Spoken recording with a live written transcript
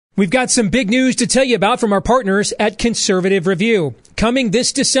We've got some big news to tell you about from our partners at Conservative Review. Coming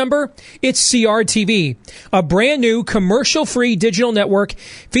this December, it's CRTV, a brand new commercial-free digital network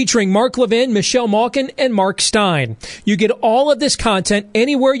featuring Mark Levin, Michelle Malkin, and Mark Stein. You get all of this content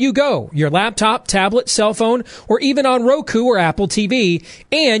anywhere you go, your laptop, tablet, cell phone, or even on Roku or Apple TV.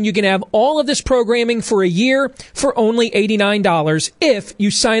 And you can have all of this programming for a year for only $89 if you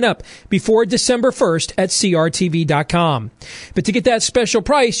sign up before December 1st at crtv.com. But to get that special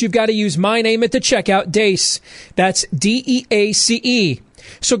price, you've got to use my name at the checkout, DEACE. That's DEACE.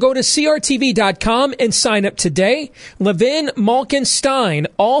 So go to crtv.com and sign up today. Levin, Malkin, Stein,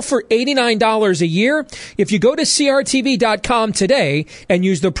 all for $89 a year if you go to crtv.com today and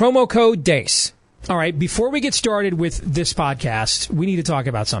use the promo code DEACE. All right, before we get started with this podcast, we need to talk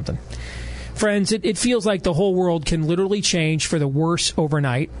about something. Friends, it feels like the whole world can literally change for the worse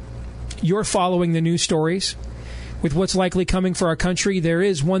overnight. You're following the news stories. With what's likely coming for our country, there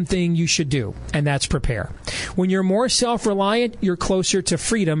is one thing you should do, and that's prepare. When you're more self-reliant, you're closer to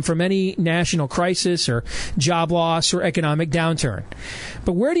freedom from any national crisis or job loss or economic downturn.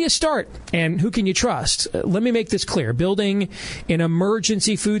 But where do you start, and who can you trust? Let me make this clear. Building an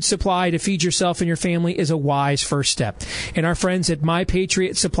emergency food supply to feed yourself and your family is a wise first step, and our friends at My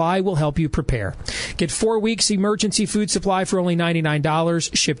Patriot Supply will help you prepare. Get 4 weeks emergency food supply for only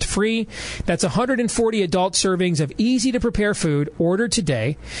 $99, shipped free. That's 140 adult servings of easy-to-prepare food. Order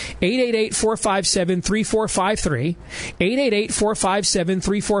today. 888-457-3453.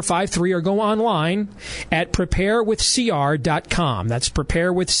 888-457-3453, or go online at preparewithcr.com. That's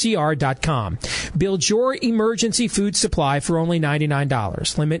preparewithcr.com. Build your emergency food supply for only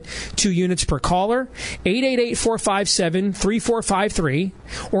 $99. Limit 2 units per caller. 888-457-3453,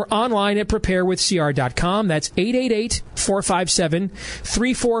 or online at preparewithcr.com. That's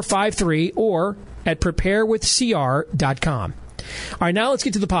 888-457-3453, or at preparewithcr.com. All right, now let's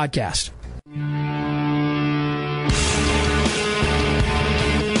get to the podcast.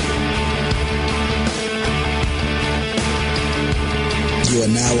 You are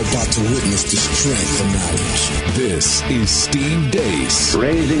now about to witness the strength of knowledge. This is Steve Deace.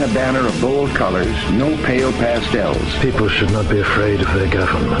 Raising a banner of bold colors, no pale pastels. People should not be afraid of their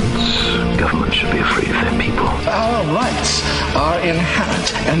governments. Governments should be afraid of their people. Our rights are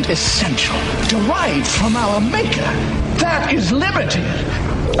inherent and essential, derived from our Maker. That is liberty.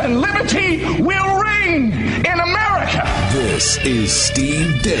 And liberty will reign in America. This is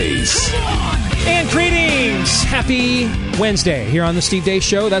Steve Deace. And greetings! Happy Wednesday here on the Steve Deace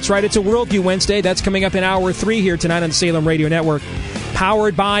Show. That's right, it's a Worldview Wednesday. That's coming up in hour 3 here tonight on the Salem Radio Network.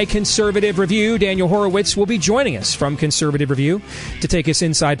 Powered by Conservative Review. Daniel Horowitz will be joining us from Conservative Review to take us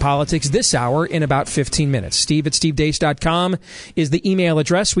inside politics this hour in about 15 minutes. Steve at stevedeace.com is the email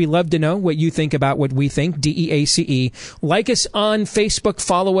address. We love to know what you think about what we think, DEACE. Like us on Facebook,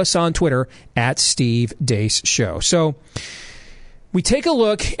 follow us on Twitter at Steve Deace Show. So we take a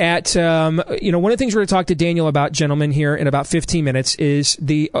look at, one of the things we're going to talk to Daniel about, gentlemen, here in about 15 minutes is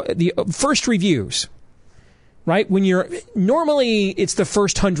the first reviews, right? Normally it's the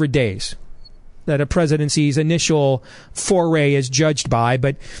first 100 days that a presidency's initial foray is judged by,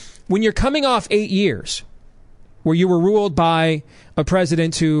 but when you're coming off 8 years where you were ruled by a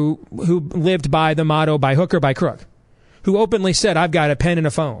president who lived by the motto, by hook or by crook, who openly said, I've got a pen and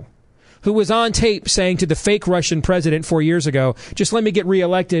a phone, who was on tape saying to the fake Russian president 4 years ago, just let me get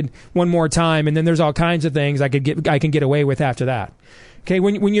reelected one more time, and then there's all kinds of things I can get away with after that. Okay,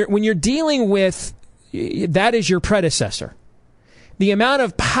 when you're dealing with that is your predecessor, the amount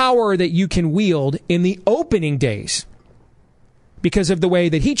of power that you can wield in the opening days, because of the way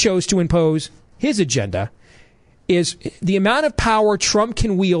that he chose to impose his agenda, is the amount of power Trump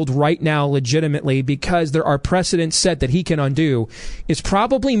can wield right now legitimately, because there are precedents set that he can undo, is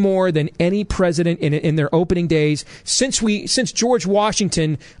probably more than any president in their opening days since George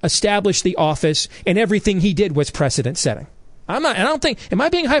Washington established the office, and everything he did was precedent setting. Am I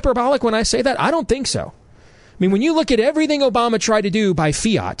being hyperbolic when I say that? I don't think so. I mean, when you look at everything Obama tried to do by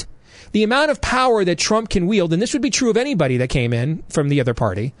fiat, the amount of power that Trump can wield, and this would be true of anybody that came in from the other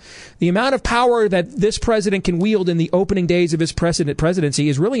party, the amount of power that this president can wield in the opening days of his presidency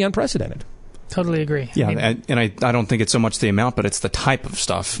is really unprecedented. Totally agree. Yeah, I don't think it's so much the amount, but it's the type of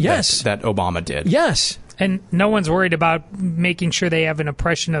stuff that Obama did. Yes. And no one's worried about making sure they have an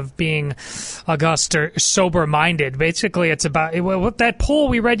impression of being august or sober-minded. Basically, it's about what that poll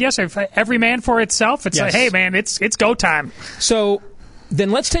we read yesterday, every man for itself. It's like, hey, man, it's go time. So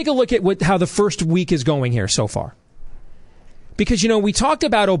then let's take a look at how the first week is going here so far. Because, we talked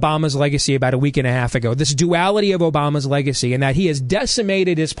about Obama's legacy about a week and a half ago, this duality of Obama's legacy, and that he has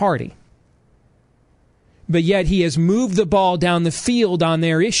decimated his party but yet he has moved the ball down the field on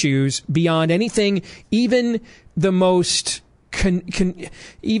their issues beyond anything even the most committed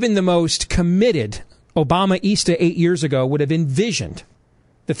Obamaista 8 years ago would have envisioned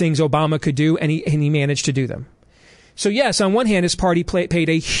the things Obama could do, and he managed to do them. So yes, on one hand, his party paid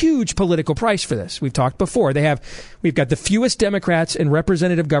a huge political price for this. We've talked before. We've got the fewest Democrats in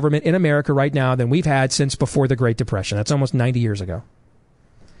representative government in America right now than we've had since before the Great Depression. That's almost 90 years ago.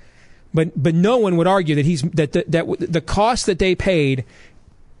 But no one would argue that the cost that they paid,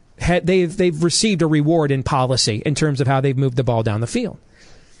 they've received a reward in policy in terms of how they've moved the ball down the field.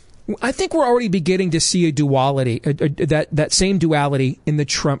 I think we're already beginning to see a duality, that same duality in the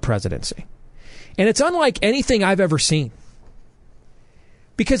Trump presidency. And it's unlike anything I've ever seen.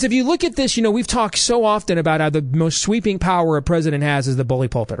 Because if you look at this, we've talked so often about how the most sweeping power a president has is the bully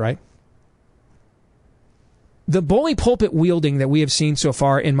pulpit, right? The bully pulpit wielding that we have seen so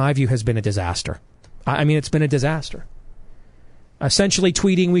far, in my view, has been a disaster. I mean, it's been a disaster. Essentially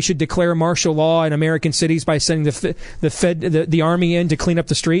tweeting we should declare martial law in American cities by sending the army in to clean up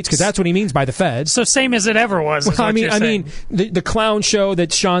the streets, because that's what he means by the feds. So same as it ever was. Well, I mean, the clown show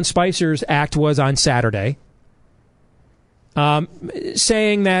that Sean Spicer's act was on Saturday,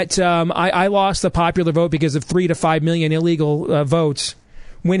 saying that I lost the popular vote because of 3 to 5 million illegal votes,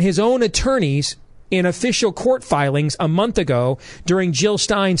 when his own attorneys in official court filings a month ago during Jill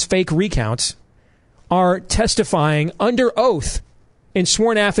Stein's fake recounts are testifying under oath in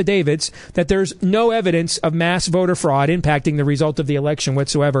sworn affidavits that there's no evidence of mass voter fraud impacting the result of the election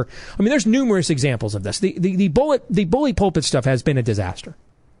whatsoever. I mean, there's numerous examples of this. The bully pulpit stuff has been a disaster.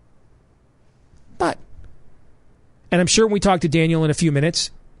 But, and I'm sure when we talk to Daniel in a few minutes,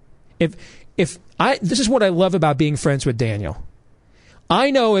 this is what I love about being friends with Daniel.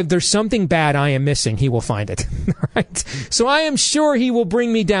 I know if there's something bad I am missing, he will find it. Right? So I am sure he will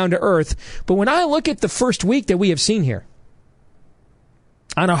bring me down to earth. But when I look at the first week that we have seen here,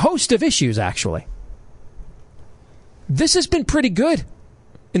 on a host of issues, actually, this has been pretty good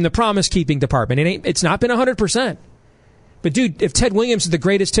in the promise-keeping department. It's not been 100%. But, dude, if Ted Williams is the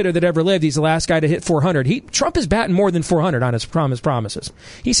greatest hitter that ever lived, he's the last guy to hit 400. Trump is batting more than 400 on his promises.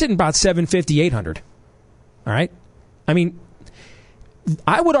 He's hitting about 750, 800. All right? I mean,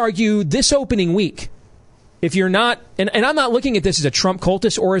 I would argue this opening week, if you're not, and I'm not looking at this as a Trump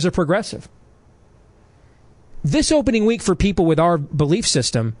cultist or as a progressive. This opening week for people with our belief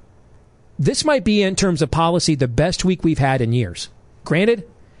system, this might be, in terms of policy, the best week we've had in years. Granted,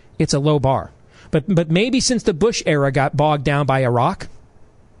 it's a low bar. But maybe since the Bush era got bogged down by Iraq,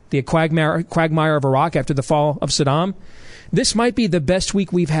 the quagmire of Iraq after the fall of Saddam, this might be the best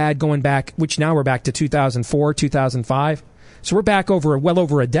week we've had going back, which now we're back to 2004, 2005. So we're back well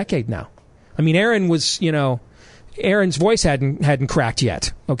over a decade now. I mean, Aaron's voice hadn't cracked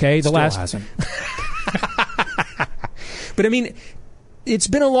yet. Okay, Still hasn't. But I mean, it's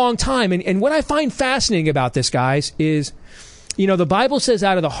been a long time, and what I find fascinating about this, guys, is, the Bible says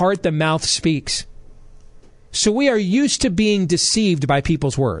out of the heart the mouth speaks. So we are used to being deceived by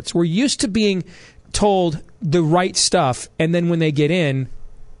people's words. We're used to being told the right stuff, and then when they get in,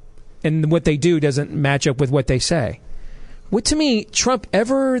 and what they do doesn't match up with what they say. What, to me, Trump,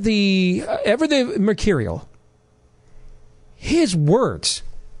 ever the mercurial, his words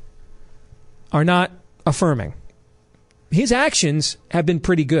are not affirming. His actions have been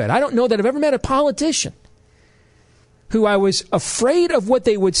pretty good. I don't know that I've ever met a politician who I was afraid of what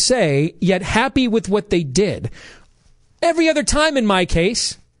they would say, yet happy with what they did. Every other time in my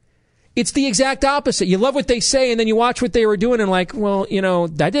case, it's the exact opposite. You love what they say, and then you watch what they were doing and like, well,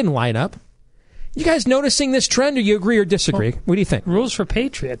 that didn't line up. You guys noticing this trend, or you agree or disagree? What do you think? Rules for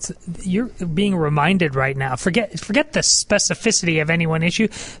Patriots. You're being reminded right now. Forget the specificity of any one issue.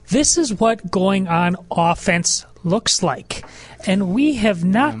 This is what going on offense looks like. And we have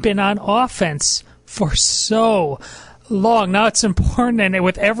not been on offense for so long. Now it's important, and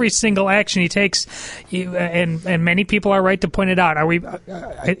with every single action he takes, and many people are right to point it out.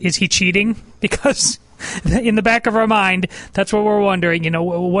 Is he cheating? Because in the back of our mind, that's what we're wondering.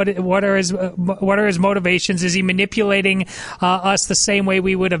 What are his motivations? Is he manipulating us the same way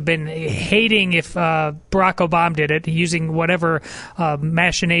we would have been hating if Barack Obama did it, using whatever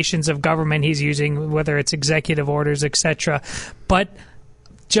machinations of government he's using, whether it's executive orders, etc. But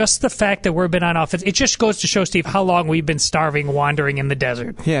just the fact that we've been on offense, it just goes to show, Steve, how long we've been starving, wandering in the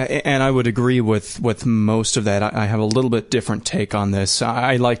desert. Yeah, and I would agree with most of that. I have a little bit different take on this.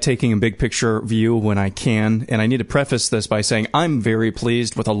 I like taking a big picture view when I can, and I need to preface this by saying I'm very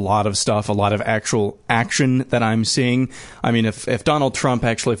pleased with a lot of stuff, a lot of actual action that I'm seeing. I mean, if Donald Trump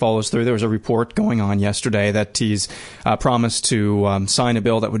actually follows through, there was a report going on yesterday that he's promised to sign a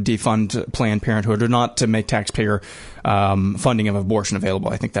bill that would defund Planned Parenthood, or not to make taxpayer funding of abortion available.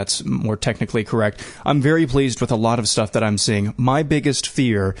 I think that's more technically correct. I'm very pleased with a lot of stuff that I'm seeing. My biggest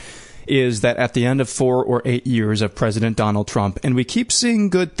fear is that at the end of 4 or 8 years of President Donald Trump, and we keep seeing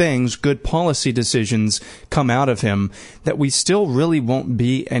good things, good policy decisions come out of him, that we still really won't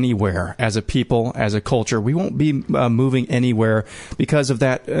be anywhere as a people, as a culture. We won't be moving anywhere because of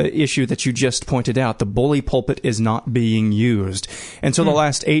that issue that you just pointed out. The bully pulpit is not being used. And so the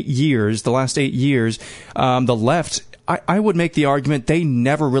last 8 years, the left, I would make the argument they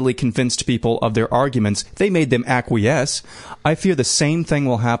never really convinced people of their arguments. They made them acquiesce. I fear the same thing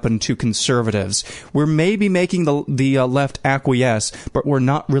will happen to conservatives. We're maybe making the left acquiesce, but we're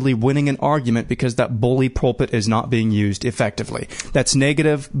not really winning an argument because that bully pulpit is not being used effectively. That's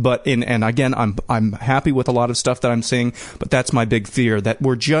negative, but and again, I'm happy with a lot of stuff that I'm seeing, but that's my big fear, that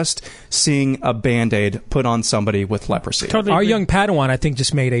we're just seeing a Band-Aid put on somebody with leprosy. Totally. Our young Padawan, I think,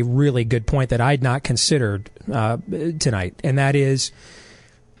 just made a really good point that I'd not considered tonight, and that is,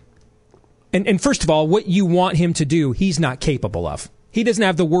 and first of all, what you want him to do, he's not capable of. He doesn't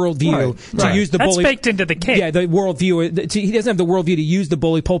have the worldview to use the bully. That's baked into the cake. Yeah, the worldview. He doesn't have the worldview to use the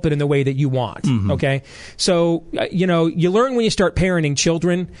bully pulpit in the way that you want. Mm-hmm. Okay, so you learn when you start parenting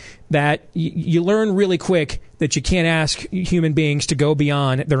children that you learn really quick that you can't ask human beings to go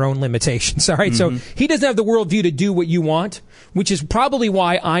beyond their own limitations. All right, so he doesn't have the worldview to do what you want, which is probably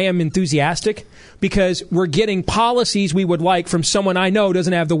why I am enthusiastic, because we're getting policies we would like from someone I know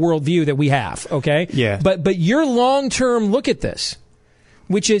doesn't have the worldview that we have. Okay, yeah, but your long-term look at this,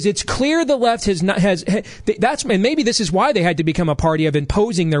 which is, it's clear the left and maybe this is why they had to become a party of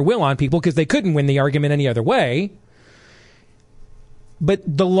imposing their will on people, because they couldn't win the argument any other way. But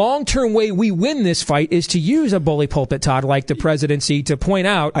the long-term way we win this fight is to use a bully pulpit, Todd, like the presidency, to point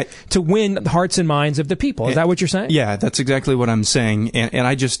out, to win the hearts and minds of the people. Is that what you're saying? Yeah, that's exactly what I'm saying. And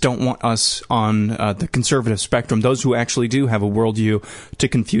I just don't want us on the conservative spectrum, those who actually do have a worldview, to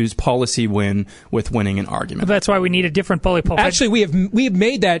confuse policy win with winning an argument. That's why we need a different bully pulpit. Actually,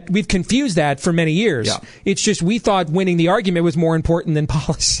 we've confused that for many years. Yeah. It's just we thought winning the argument was more important than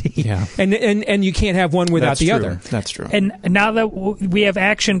policy. Yeah. And you can't have one without the other. That's true. And now that we have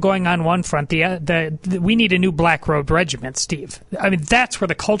action going on one front, we need a new black robed regiment, Steve. I mean, that's where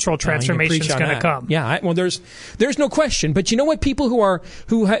the cultural transformation is going to come. Yeah, there's no question. But you know what? People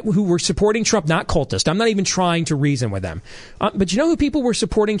who were supporting Trump, not cultists, I'm not even trying to reason with them. But you know who people were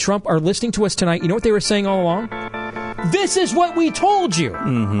supporting Trump are listening to us tonight? You know what they were saying all along? This is what we told you.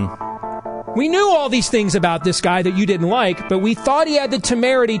 Mm-hmm. We knew all these things about this guy that you didn't like, but we thought he had the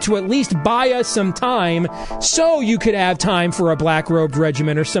temerity to at least buy us some time so you could have time for a black-robed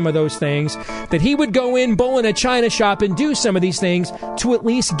regiment or some of those things, that he would go in, bull in a china shop, and do some of these things to at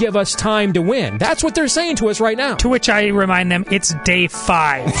least give us time to win. That's what they're saying to us right now. To which I remind them, it's day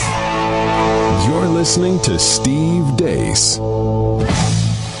 5. You're listening to Steve Deace.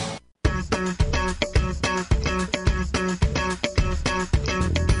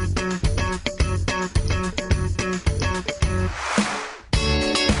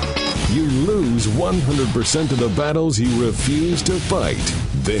 You lose 100% of the battles you refuse to fight.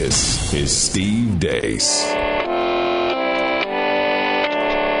 This is Steve Deace.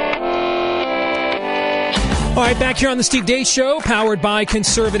 All right, back here on the Steve Deace Show, powered by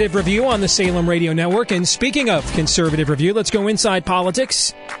Conservative Review on the Salem Radio Network. And speaking of Conservative Review, let's go inside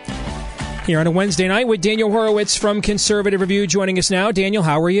politics here on a Wednesday night with Daniel Horowitz from Conservative Review joining us now. Daniel,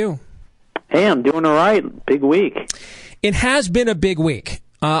 how are you? Hey, I'm doing all right. Big week. It has been a big week.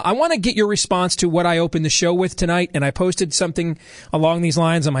 I want to get your response to what I opened the show with tonight, and I posted something along these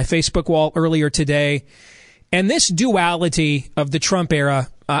lines on my Facebook wall earlier today. And this duality of the Trump era,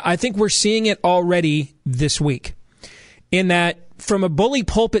 I think we're seeing it already this week, in that from a bully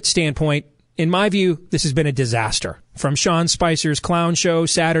pulpit standpoint, in my view, this has been a disaster. From Sean Spicer's clown show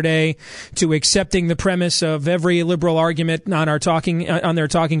Saturday to accepting the premise of every liberal argument on their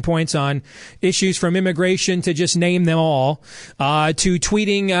talking points on issues from immigration to just name them all, to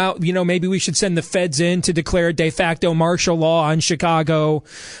tweeting out, maybe we should send the feds in to declare de facto martial law on Chicago.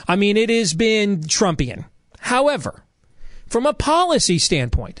 I mean, it has been Trumpian. However, from a policy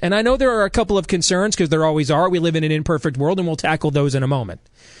standpoint, and I know there are a couple of concerns because there always are. We live in an imperfect world, and we'll tackle those in a moment.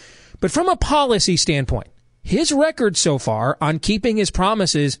 But from a policy standpoint, his record so far on keeping his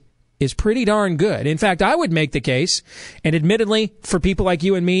promises is pretty darn good. In fact, I would make the case, and admittedly, for people like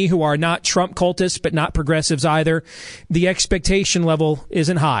you and me who are not Trump cultists but not progressives either, the expectation level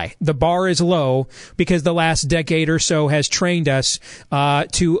isn't high. The bar is low because the last decade or so has trained us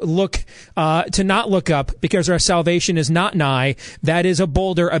to not look up because our salvation is not nigh. That is a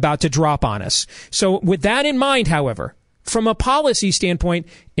boulder about to drop on us. So with that in mind, however, from a policy standpoint,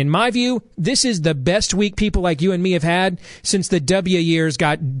 in my view, this is the best week people like you and me have had since the W years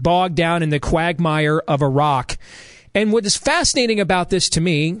got bogged down in the quagmire of Iraq. And what is fascinating about this to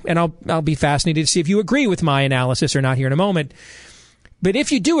me, and I'll be fascinated to see if you agree with my analysis or not here in a moment, but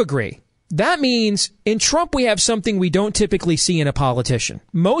if you do agree, that means in Trump we have something we don't typically see in a politician.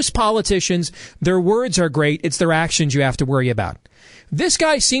 Most politicians, their words are great, it's their actions you have to worry about. This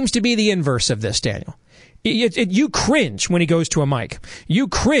guy seems to be the inverse of this, Daniel. You cringe when he goes to a mic. You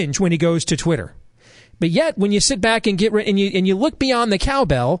cringe when he goes to Twitter. But yet, when you sit back and you look beyond the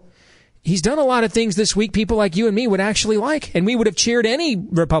cowbell, he's done a lot of things this week people like you and me would actually like, and we would have cheered any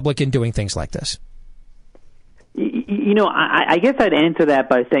Republican doing things like this. You know, I guess I'd answer that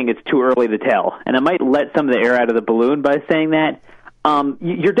by saying it's too early to tell, and I might let some of the air out of the balloon by saying that.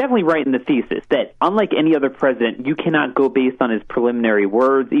 You're definitely right in the thesis that, unlike any other president, you cannot go based on his preliminary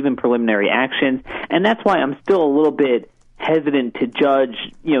words, even preliminary actions, and that's why I'm still a little bit hesitant to judge,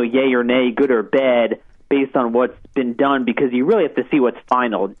 yay or nay, good or bad, based on what's been done, because you really have to see what's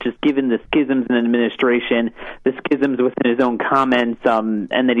final, just given the schisms in the administration, the schisms within his own comments, and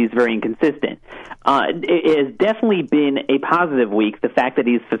that he's very inconsistent. It has definitely been a positive week, the fact that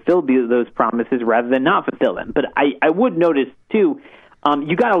he's fulfilled those promises rather than not fulfill them. But I would notice, too,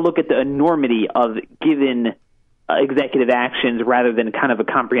 you got to look at the enormity of given executive actions rather than kind of a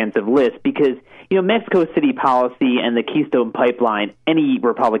comprehensive list, because Mexico City policy and the Keystone Pipeline, any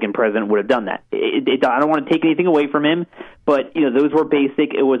Republican president would have done that. I don't want to take anything away from him, but those were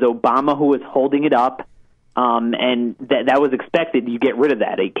basic. It was Obama who was holding it up, and that was expected. You get rid of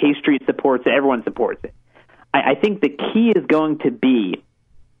that. K Street supports it. Everyone supports it. I think the key is going to be,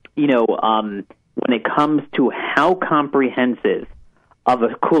 when it comes to how comprehensive of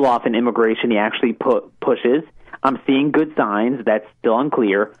a cool-off in immigration he actually pushes. I'm seeing good signs. That's still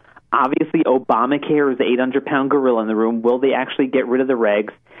unclear. Obviously, Obamacare is the 800-pound gorilla in the room. Will they actually get rid of the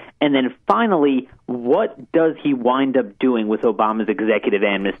regs? And then finally, what does he wind up doing with Obama's executive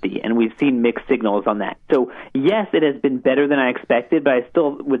amnesty? And we've seen mixed signals on that. So, yes, it has been better than I expected, but I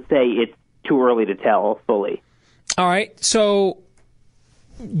still would say it's too early to tell fully. All right. So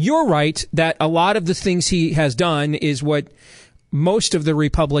you're right that a lot of the things he has done is what most of the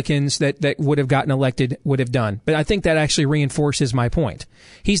Republicans that would have gotten elected would have done. But I think that actually reinforces my point.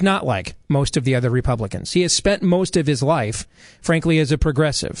 He's not like most of the other Republicans. He has spent most of his life, frankly, as a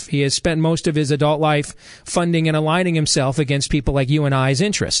progressive. He has spent most of his adult life funding and aligning himself against people like you and I's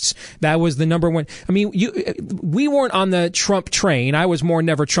interests. That was the number one. I mean, we weren't on the Trump train. I was more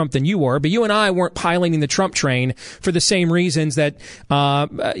never Trump than you were, but you and I weren't piloting the Trump train for the same reasons that,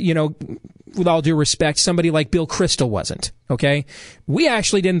 with all due respect, somebody like Bill Kristol wasn't, okay? We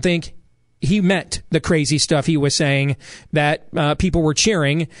actually didn't think he meant the crazy stuff he was saying that people were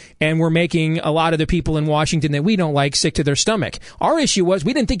cheering and were making a lot of the people in Washington that we don't like sick to their stomach. Our issue was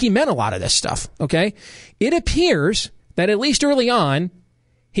we didn't think he meant a lot of this stuff, okay? It appears that at least early on,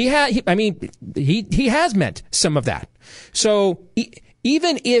 he has meant some of that. So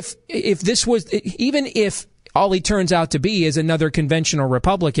even if all he turns out to be is another conventional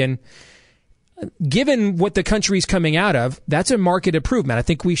Republican, given what the country's coming out of, that's a market improvement. I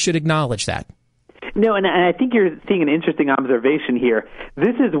think we should acknowledge that. No, and I think you're seeing an interesting observation here.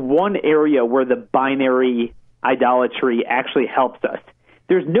 This is one area where the binary idolatry actually helps us.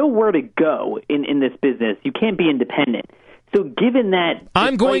 There's nowhere to go in this business. You can't be independent. So given that...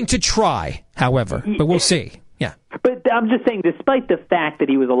 I'm going to try, however, but we'll see. Yeah. But I'm just saying, despite the fact that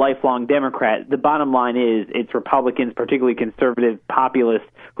he was a lifelong Democrat, the bottom line is it's Republicans, particularly conservative populists,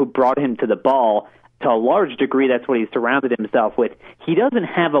 who brought him to the ball. To a large degree, that's what he surrounded himself with. He doesn't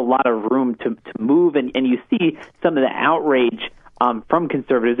have a lot of room to move, and you see some of the outrage from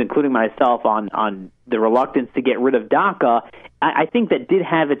conservatives, including myself, on the reluctance to get rid of DACA. I think that did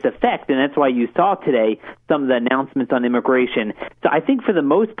have its effect, and that's why you saw today some of the announcements on immigration. So I think for the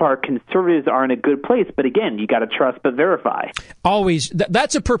most part, conservatives are in a good place. But again, you got to trust but verify. Always.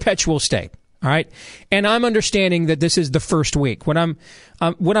 That's a perpetual state. All right. And I'm understanding that this is the first week. Part of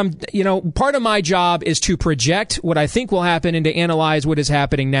my job is to project what I think will happen and to analyze what is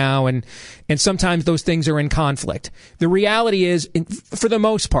happening now. And sometimes those things are in conflict. The reality is, for the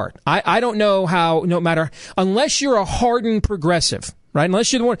most part, I don't know how, unless you're a hardened progressive, right?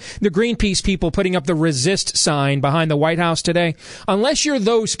 Unless you're the Greenpeace people putting up the resist sign behind the White House today, unless you're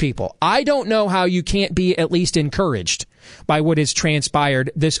those people, I don't know how you can't be at least encouraged by what has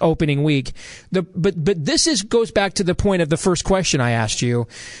transpired this opening week. But this goes back to the point of the first question I asked you.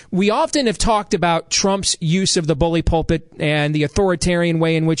 We often have talked about Trump's use of the bully pulpit and the authoritarian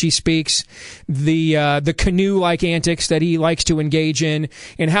way in which he speaks, the canoe-like antics that he likes to engage in,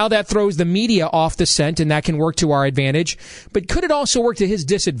 and how that throws the media off the scent, and that can work to our advantage. But could it also work to his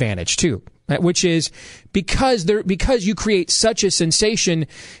disadvantage too? Which is because you create such a sensation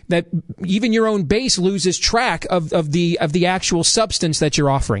that even your own base loses track of the actual substance that you're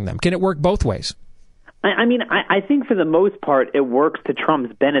offering them. Can it work both ways? I mean, I think for the most part it works to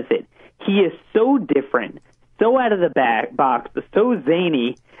Trump's benefit. He is so different, so out of the box, so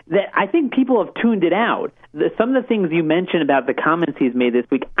zany, that I think people have tuned it out. Some of the things you mentioned about the comments he's made this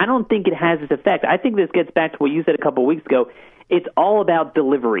week, I don't think it has this effect. I think this gets back to what you said a couple of weeks ago. It's all about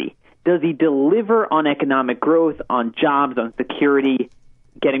delivery. Does he deliver on economic growth, on jobs, on security,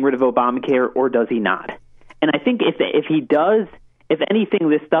 getting rid of Obamacare, or does he not? And I think if he does, if anything,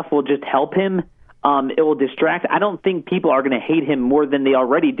 this stuff will just help him. It will distract. I don't think people are going to hate him more than they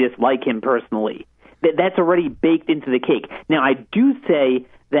already dislike him personally. That's already baked into the cake. Now, I do say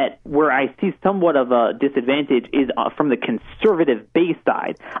that where I see somewhat of a disadvantage is from the conservative base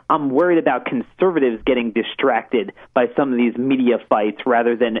side. I'm worried about conservatives getting distracted by some of these media fights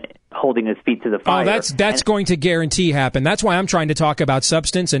rather than holding his feet to the fire. Oh, that's going to guarantee happen. That's why I'm trying to talk about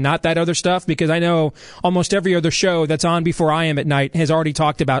substance and not that other stuff, because I know almost every other show that's on before I am at night has already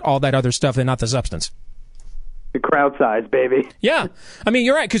talked about all that other stuff and not the substance. The crowd size, baby. Yeah. I mean,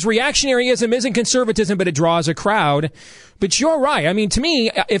 you're right, because reactionaryism isn't conservatism, but it draws a crowd. But you're right. I mean, to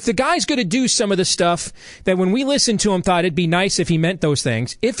me, if the guy's going to do some of the stuff that when we listened to him thought it'd be nice if he meant those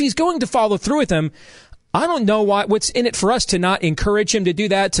things, if he's going to follow through with them, I don't know what's in it for us to not encourage him to do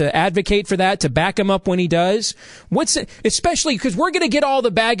that, to advocate for that, to back him up when he does. Especially because we're going to get all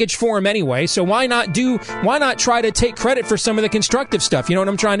the baggage for him anyway. So why not try to take credit for some of the constructive stuff? You know what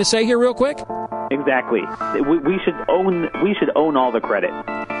I'm trying to say here real quick? Exactly. We should own all the credit.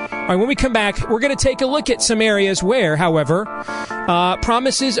 All right, when we come back, we're going to take a look at some areas where, however,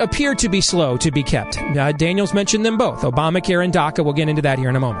 promises appear to be slow to be kept. Daniel's mentioned them both, Obamacare and DACA. We'll get into that here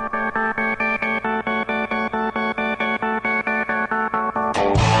in a moment.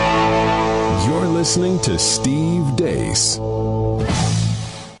 You're listening to Steve Deace.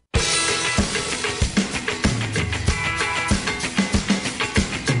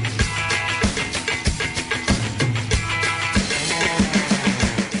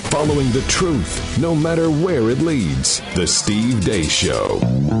 Following the truth, no matter where it leads. The Steve Deace Show.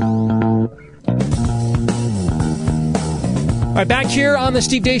 All right, back here on the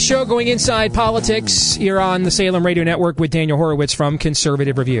Steve Deace Show, going inside politics here on the Salem Radio Network with Daniel Horowitz from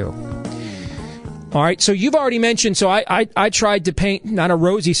Conservative Review. All right, so you've already mentioned, so I tried to paint not a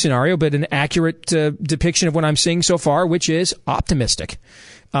rosy scenario, but an accurate depiction of what I'm seeing so far, which is optimistic.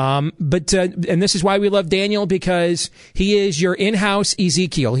 And this is why we love Daniel, because he is your in-house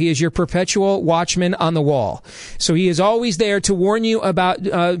Ezekiel. He is your perpetual watchman on the wall. So he is always there to warn you about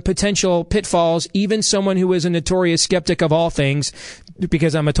potential pitfalls, even someone who is a notorious skeptic of all things,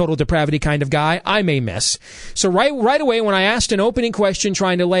 because I'm a total depravity kind of guy, I may miss. So right away, when I asked an opening question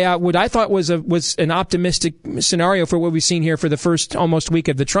trying to lay out what I thought was an optimistic scenario for what we've seen here for the first almost week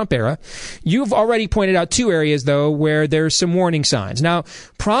of the Trump era, you've already pointed out two areas, though, where there's some warning signs. Now,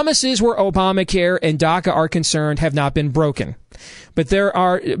 promises where Obamacare and DACA are concerned have not been broken. But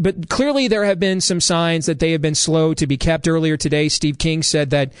clearly there have been some signs that they have been slow to be kept. Earlier today, Steve King said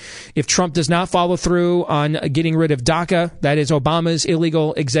that if Trump does not follow through on getting rid of DACA, that is Obama's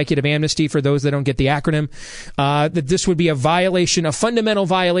illegal executive amnesty for those that don't get the acronym, that this would be a fundamental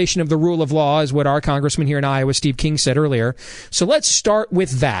violation of the rule of law, is what our congressman here in Iowa, Steve King, said earlier. So let's start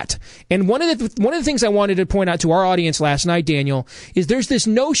with that. And one of the things I wanted to point out to our audience last night, Daniel, is there's this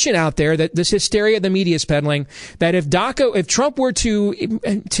notion out there, that this hysteria the media is peddling, that if Trump were to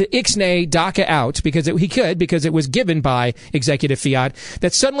ixnay DACA out, because it was given by executive fiat,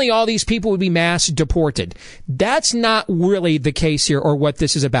 that suddenly all these people would be mass deported. That's not really the case here, or what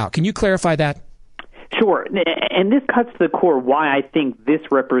this is about. Can you clarify that? Sure, and this cuts to the core why I think this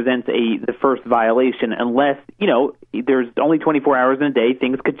represents the first violation, unless, there's only 24 hours in a day,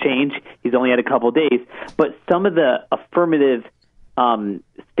 things could change, he's only had a couple of days, but some of the affirmative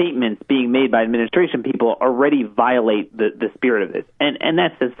statements being made by administration people already violate the spirit of this. And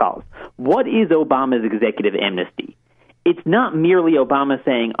that's as follows. What is Obama's executive amnesty? It's not merely Obama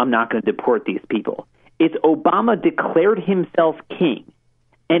saying, I'm not going to deport these people. It's Obama declared himself king,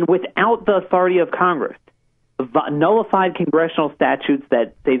 and without the authority of Congress, nullified congressional statutes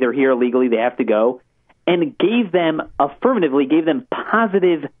that say they're here illegally, they have to go, and affirmatively gave them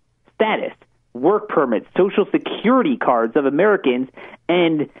positive status, work permits, Social Security cards of Americans,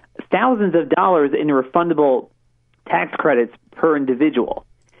 and thousands of dollars in refundable tax credits per individual.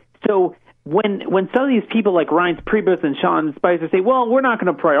 So when some of these people like Reince Priebus and Sean Spicer say, well, we're not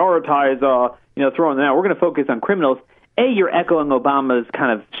going to prioritize throwing them out, we're going to focus on criminals, A, you're echoing Obama's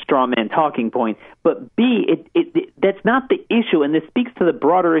kind of straw man talking point, but B, that's not the issue, and this speaks to the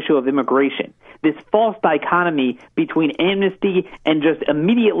broader issue of immigration, this false dichotomy between amnesty and just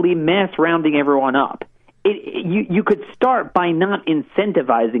immediately mass rounding everyone up. You could start by not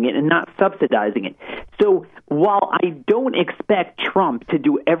incentivizing it and not subsidizing it. So while I don't expect Trump to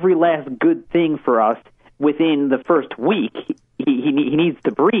do every last good thing for us within the first week, he needs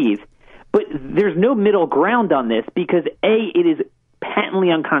to breathe, but there's no middle ground on this because A, it is patently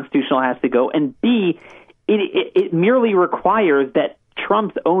unconstitutional, has to go, and B, it merely requires that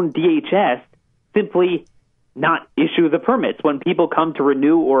Trump's own DHS simply not issue the permits. When people come to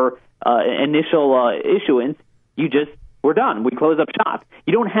renew or initial issuance, we're done. We close up shop.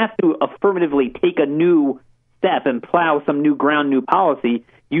 You don't have to affirmatively take a new step and plow some new ground, new policy.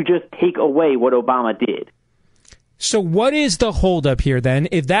 You just take away what Obama did. So what is the holdup here then,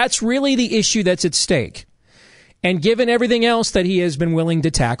 if that's really the issue that's at stake? And given everything else that he has been willing to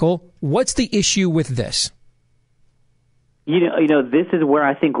tackle, what's the issue with this? You know, this is where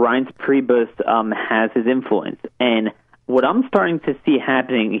I think Reince Priebus has his influence. And what I'm starting to see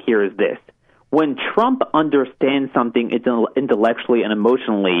happening here is this. When Trump understands something intellectually and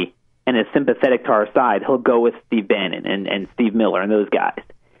emotionally and is sympathetic to our side, he'll go with Steve Bannon and Steve Miller and those guys.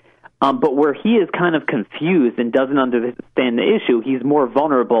 But where he is kind of confused and doesn't understand the issue, he's more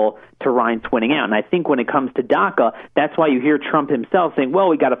vulnerable to Reince winning out. And I think when it comes to DACA, that's why you hear Trump himself saying, well,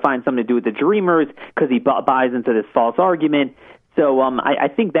 we got to find something to do with the Dreamers because he buys into this false argument. So I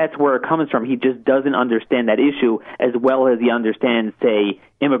think that's where it comes from. He just doesn't understand that issue as well as he understands, say,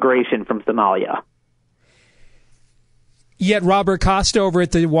 immigration from Somalia. Yet Robert Costa over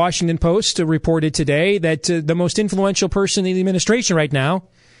at the Washington Post reported today that the most influential person in the administration right now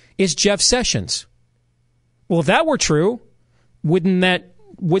is Jeff Sessions. Well, if that were true, wouldn't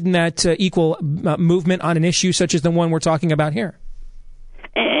that equal movement on an issue such as the one we're talking about here?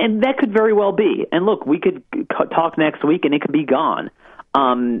 And that could very well be. And look, we could talk next week, and it could be gone.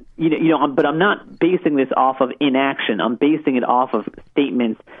 But I'm not basing this off of inaction. I'm basing it off of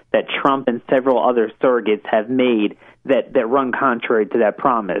statements that Trump and several other surrogates have made that run contrary to that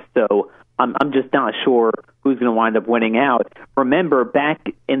promise. So I'm just not sure who's going to wind up winning out. Remember, back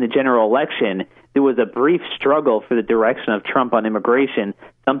in the general election, there was a brief struggle for the direction of Trump on immigration.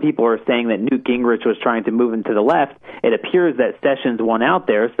 Some people are saying that Newt Gingrich was trying to move him to the left. It appears that Sessions won out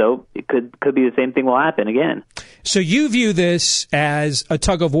there, so it could be the same thing will happen again. So you view this as a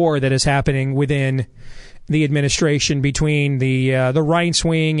tug of war that is happening within the administration between the Reince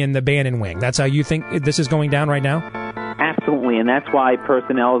wing and the Bannon wing. That's how you think this is going down right now? Absolutely, and that's why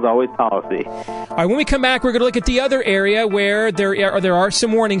personnel is always policy. All right, when we come back, we're going to look at the other area where there are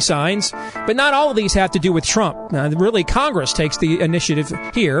some warning signs, but not all of these have to do with Trump. Really, Congress takes the initiative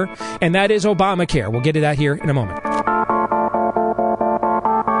here, and that is Obamacare. We'll get to that here in a moment.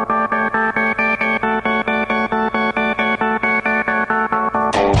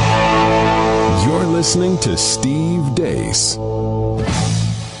 You're listening to Steve Deace.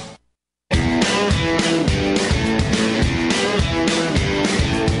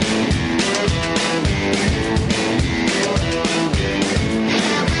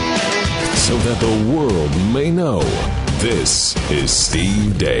 So that the world may know, this is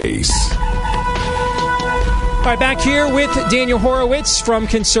Steve Deace. All right, back here with Daniel Horowitz from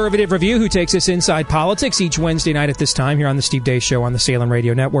Conservative Review, who takes us inside politics each Wednesday night at this time here on the Steve Deace Show on the Salem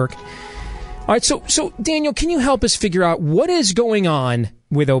Radio Network. All right, so Daniel, can you help us figure out what is going on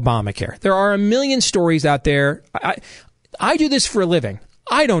with Obamacare? There are a million stories out there. I do this for a living.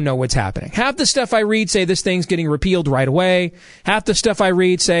 I don't know what's happening. Half the stuff I read say this thing's getting repealed right away. Half the stuff I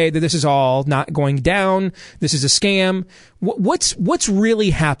read say that this is all not going down. This is a scam. What's really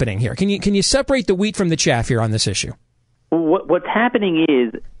happening here? Can you separate the wheat from the chaff here on this issue? What's happening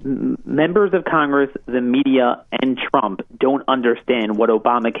is members of Congress, the media, and Trump don't understand what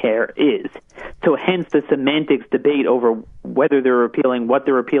Obamacare is. So hence the semantics debate over whether they're repealing, what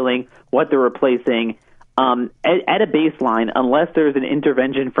they're replacing. At a baseline, unless there's an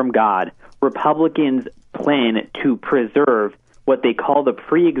intervention from God, Republicans plan to preserve what they call the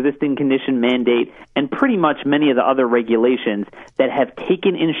pre-existing condition mandate and pretty much many of the other regulations that have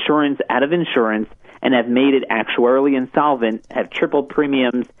taken insurance out of insurance and have made it actuarially insolvent, have tripled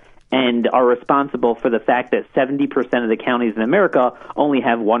premiums, and are responsible for the fact that 70% of the counties in America only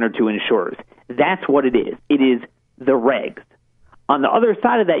have one or two insurers. That's what it is. It is the regs. On the other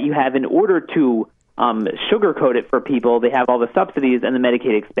side of that, you have, in order to sugarcoat it for people, they have all the subsidies and the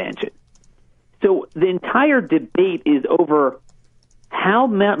Medicaid expansion. So the entire debate is over how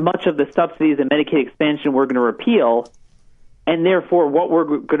much of the subsidies and Medicaid expansion we're going to repeal, and therefore what we're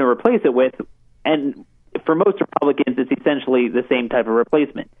going to replace it with. And for most Republicans, it's essentially the same type of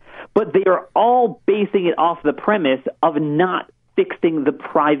replacement. But they are all basing it off the premise of not fixing the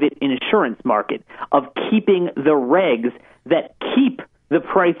private insurance market, of keeping the regs that keep the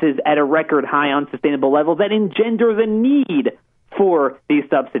prices at a record high, unsustainable level, that engender the need for these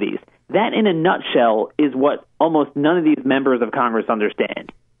subsidies. That, in a nutshell, is what almost none of these members of Congress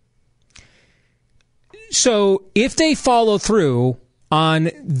understand. So if they follow through on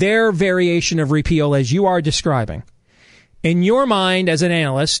their variation of repeal as you are describing, in your mind as an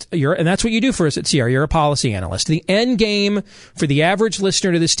analyst, and that's what you do for us at CR, you're a policy analyst, the end game for the average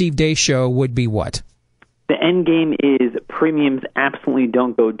listener to the Steve Day Show would be what? The end game is premiums absolutely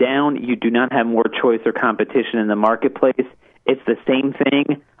don't go down. You do not have more choice or competition in the marketplace. It's the same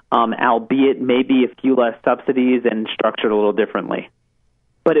thing, albeit maybe a few less subsidies and structured a little differently.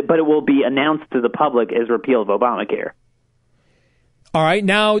 But it will be announced to the public as repeal of Obamacare. All right.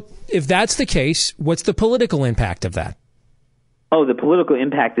 Now, if that's the case, what's the political impact of that? Oh, the political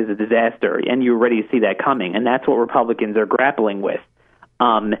impact is a disaster, and you already see that coming, and that's what Republicans are grappling with.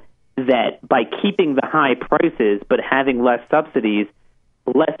 That by keeping the high prices but having less subsidies,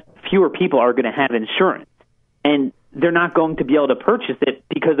 fewer people are going to have insurance. And they're not going to be able to purchase it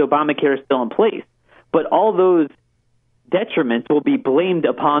because Obamacare is still in place. But all those detriments will be blamed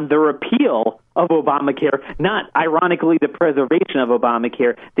upon the repeal of Obamacare, not, ironically, the preservation of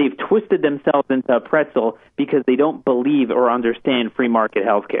Obamacare. They've twisted themselves into a pretzel because they don't believe or understand free market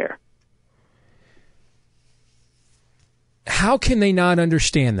health care. How can they not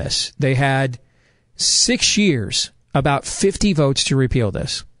understand this? They had 6 years, about 50 votes to repeal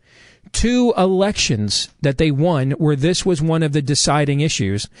this. 2 elections that they won where this was one of the deciding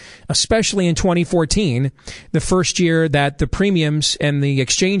issues, especially in 2014, the first year that the premiums and the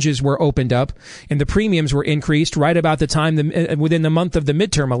exchanges were opened up and the premiums were increased right about the time within the month of the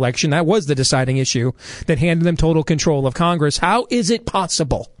midterm election. That was the deciding issue that handed them total control of Congress. How is it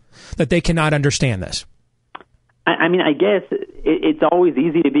possible that they cannot understand this? I mean, I guess it's always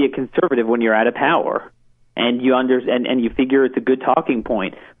easy to be a conservative when you're out of power. And you and you figure it's a good talking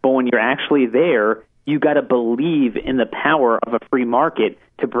point. But when you're actually there, you got to believe in the power of a free market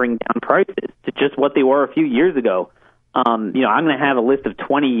to bring down prices to just what they were a few years ago. I'm going to have a list of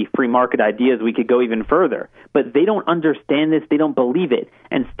 20 free market ideas. We could go even further. But they don't understand this. They don't believe it.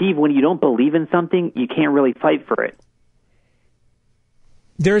 And, Steve, when you don't believe in something, you can't really fight for it.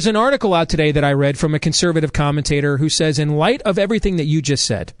 There's an article out today that I read from a conservative commentator who says, in light of everything that you just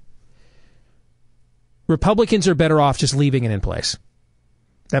said, Republicans are better off just leaving it in place.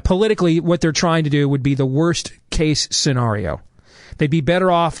 That politically, what they're trying to do would be the worst case scenario. They'd be better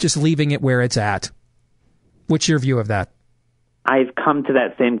off just leaving it where it's at. What's your view of that? I've come to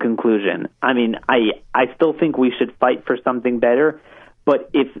that same conclusion. I mean, I still think we should fight for something better, but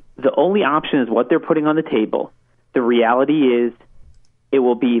if the only option is what they're putting on the table, the reality is it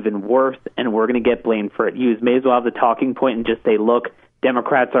will be even worse, and we're going to get blamed for it. You may as well have the talking point and just say, look,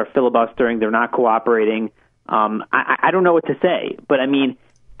 Democrats are filibustering. They're not cooperating. I don't know what to say, but I mean,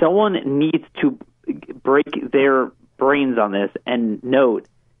 someone needs to break their brains on this and note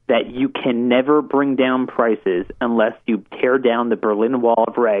that you can never bring down prices unless you tear down the Berlin Wall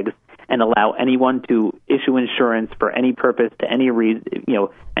of regs and allow anyone to issue insurance for any purpose to any reason,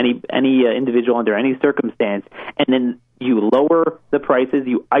 any individual under any circumstance, and then you lower the prices,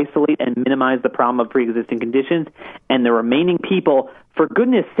 you isolate and minimize the problem of pre-existing conditions, and the remaining people, for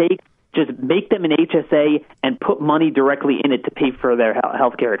goodness sake, just make them an HSA and put money directly in it to pay for their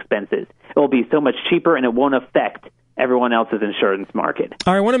health care expenses. It will be so much cheaper, and it won't affect everyone else's insurance market.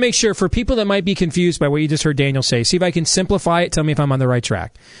 All right, I want to make sure, for people that might be confused by what you just heard Daniel say, see if I can simplify it, tell me if I'm on the right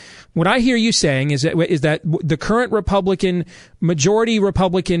track. What I hear you saying is that the current majority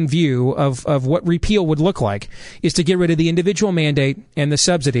Republican view of what repeal would look like is to get rid of the individual mandate and the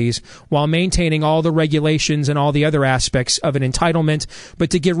subsidies while maintaining all the regulations and all the other aspects of an entitlement, but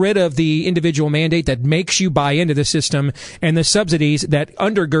to get rid of the individual mandate that makes you buy into the system and the subsidies that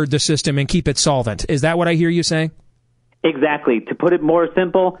undergird the system and keep it solvent. Is that what I hear you saying? Exactly. To put it more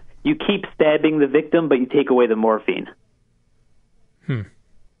simple, you keep stabbing the victim, but you take away the morphine.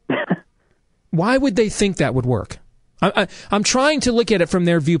 Why would they think that would work? I'm trying to look at it from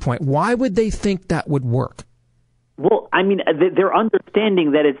their viewpoint. Why would they think that would work? Well, I mean, they're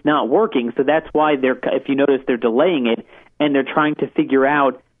understanding that it's not working, so that's why if you notice, they're delaying it, and they're trying to figure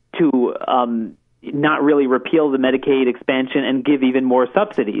out to not really repeal the Medicaid expansion and give even more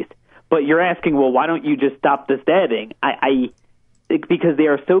subsidies. But you're asking, well, why don't you just stop the stabbing? Because they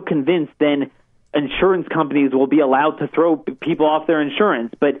are so convinced then insurance companies will be allowed to throw people off their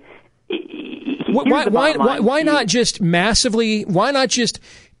insurance. But why not just massively,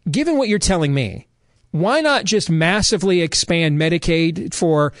 given what you're telling me, why not just massively expand Medicaid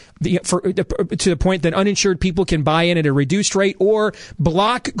to the point that uninsured people can buy in at a reduced rate, or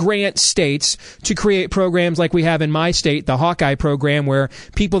block grant states to create programs like we have in my state, the Hawkeye program, where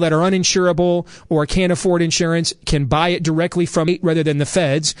people that are uninsurable or can't afford insurance can buy it directly from rather than the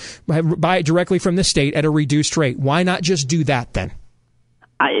feds, buy it directly from the state at a reduced rate. Why not just do that then?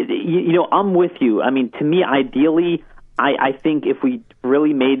 I'm with you. I mean, to me, ideally, I think if we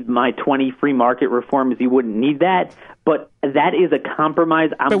really made my 20 free market reforms, you wouldn't need that. But that is a compromise.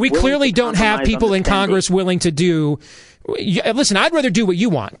 But we clearly don't have people in Congress willing to do. Listen, I'd rather do what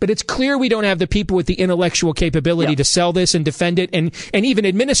you want, but it's clear we don't have the people with the intellectual capability to sell this and defend it and even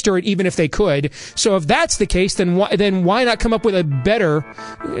administer it, even if they could. So if that's the case, then why not come up with a better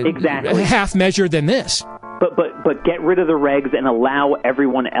half measure than this? But get rid of the regs and allow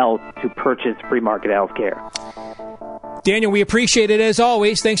everyone else to purchase free market health care. Daniel, we appreciate it as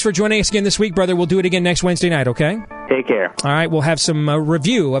always. Thanks for joining us again this week, brother. We'll do it again next Wednesday night, okay? Take care. All right, we'll have some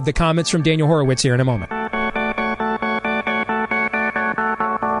review of the comments from Daniel Horowitz here in a moment.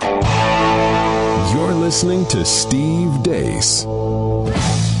 You're listening to Steve Deace.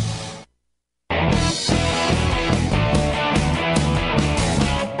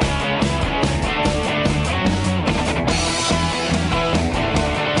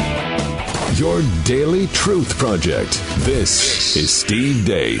 Your daily truth project. This is Steve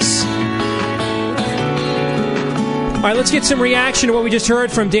Deace. All right, let's get some reaction to what we just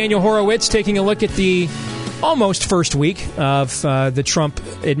heard from Daniel Horowitz, taking a look at the almost first week of the Trump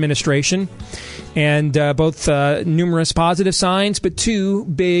administration. And both numerous positive signs, but two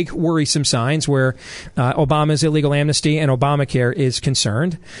big worrisome signs where Obama's illegal amnesty and Obamacare is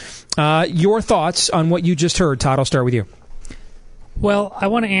concerned. Your thoughts on what you just heard, Todd? I'll start with you. Well, I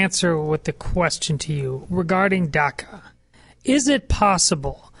want to answer with the question to you regarding DACA. Is it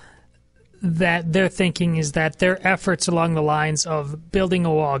possible that their thinking is that their efforts along the lines of building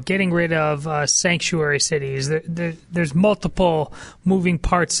a wall, getting rid of sanctuary cities, there's multiple moving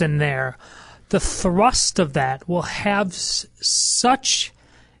parts in there, the thrust of that will have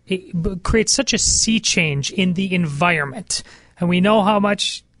create such a sea change in the environment? And we know how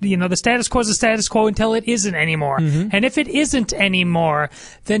much... the status quo is the status quo until it isn't anymore. Mm-hmm. And if it isn't anymore,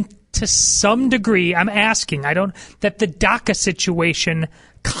 then to some degree, I'm asking, that the DACA situation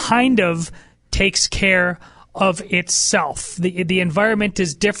kind of takes care of itself. The environment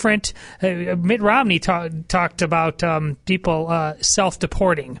is different. Mitt Romney talked about people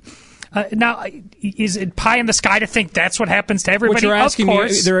self-deporting. Now, is it pie in the sky to think that's what happens to everybody? What you're asking me,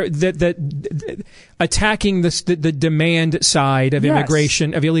 that attacking the demand side of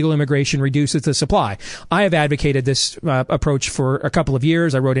immigration, of illegal immigration, reduces the supply. I have advocated this approach for a couple of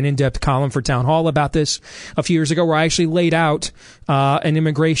years. I wrote an in-depth column for Town Hall about this a few years ago, where I actually laid out an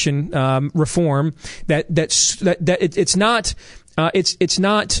immigration reform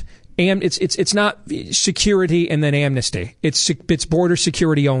it's not security and then amnesty. It's border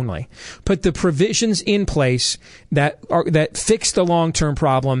security only. Put the provisions in place that fix the long-term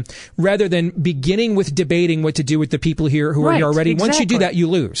problem, rather than beginning with debating what to do with the people here who are here already. Exactly. Once you do that, you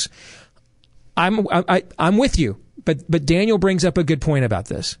lose. I'm with you, but Daniel brings up a good point about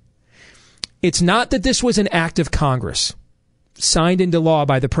this. It's not that this was an act of Congress signed into law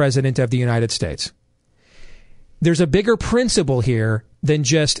by the President of the United States. There's a bigger principle here than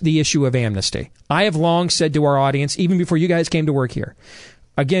just the issue of amnesty. I have long said to our audience, even before you guys came to work here,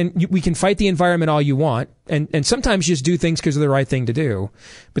 again, we can fight the environment all you want, and sometimes just do things because they're the right thing to do.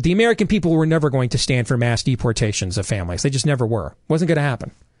 But the American people were never going to stand for mass deportations of families. They just never were. It wasn't going to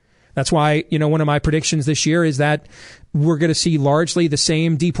happen. That's why, one of my predictions this year is that we're going to see largely the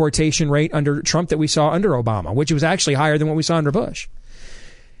same deportation rate under Trump that we saw under Obama, which was actually higher than what we saw under Bush.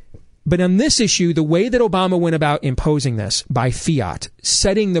 But on this issue, the way that Obama went about imposing this by fiat,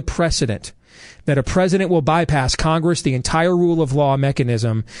 setting the precedent that a president will bypass Congress, the entire rule of law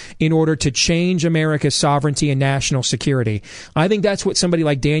mechanism, in order to change America's sovereignty and national security, I think that's what somebody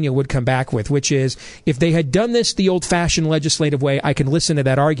like Daniel would come back with, which is, if they had done this the old-fashioned legislative way, I can listen to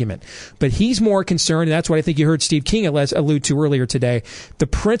that argument. But he's more concerned, and that's what I think you heard Steve King allude to earlier today, the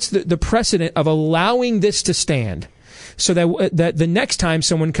precedent of allowing this to stand, so that the next time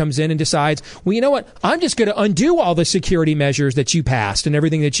someone comes in and decides, well, you know what, I'm just going to undo all the security measures that you passed and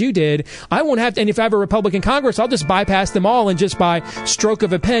everything that you did. I won't have to, and if I have a Republican Congress, I'll just bypass them all and just by stroke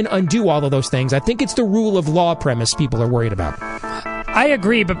of a pen undo all of those things. I think it's the rule of law premise people are worried about. I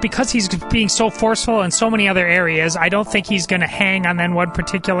agree, but because he's being so forceful in so many other areas, I don't think he's going to hang on that one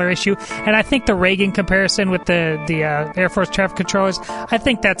particular issue. And I think the Reagan comparison with the Air Force traffic controllers, I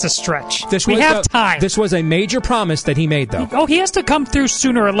think that's a stretch. We have time. This was a major promise that he made, though. He has to come through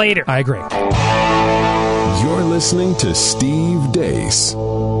sooner or later. I agree. You're listening to Steve Deace.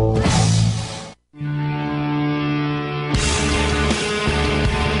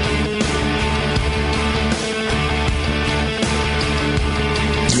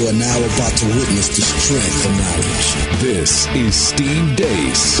 You are now about to witness the strength of knowledge. This is Steve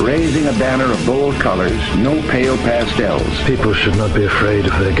Deace. Raising a banner of bold colors, no pale pastels. People should not be afraid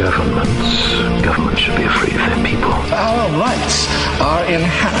of their governments. Governments should be afraid of their people. Our rights are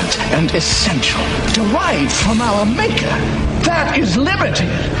inherent and essential, derived from our Maker. That is liberty.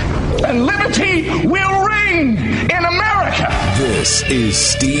 And liberty will reign in America. This is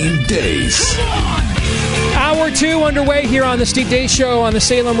Steve Deace. Hour 2 underway here on the Steve Deace Show on the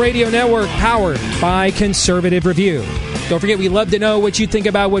Salem Radio Network, powered by Conservative Review. Don't forget, we love to know what you think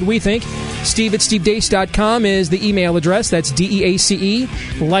about what we think. Steve@stevedeace.com is the email address. That's DEACE.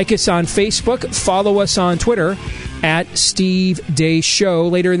 Like us on Facebook. Follow us on Twitter at Steve Deace Show.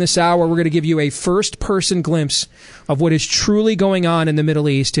 Later in this hour, we're going to give you a first-person glimpse of what is truly going on in the Middle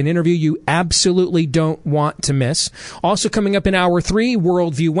East, an interview you absolutely don't want to miss. Also coming up in Hour 3,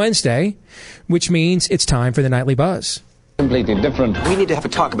 Worldview Wednesday, which means it's time for the Nightly Buzz. Completely different. We need to have a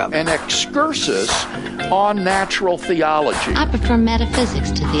talk about an excursus on natural theology. I prefer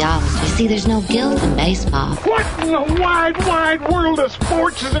metaphysics to theology. See, there's no guilt in baseball. What in the wide world of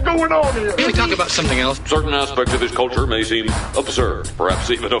sports is going on here? Can we talk about something else? Certain aspects of this culture may seem absurd,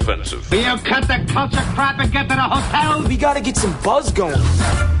 perhaps even offensive. Will you cut the culture crap and get to the hotel? We gotta get some buzz going.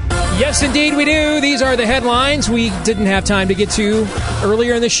 Yes, indeed we do. These are the headlines we didn't have time to get to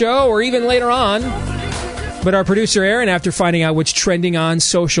earlier in the show or even later on. But our producer, Aaron, after finding out what's trending on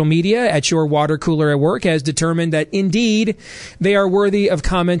social media at your water cooler at work, has determined that, indeed, they are worthy of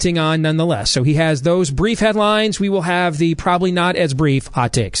commenting on nonetheless. So he has those brief headlines. We will have the probably not as brief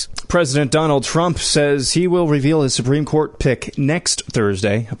hot takes. President Donald Trump says he will reveal his Supreme Court pick next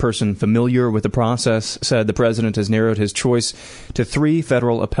Thursday. A person familiar with the process said the president has narrowed his choice to 3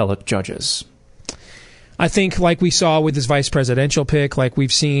 federal appellate judges. I think, like we saw with his vice presidential pick, like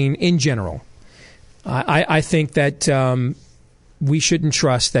we've seen in general, I think that we shouldn't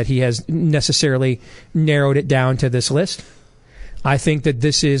trust that he has necessarily narrowed it down to this list. I think that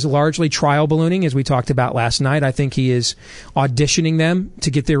this is largely trial ballooning, as we talked about last night. I think he is auditioning them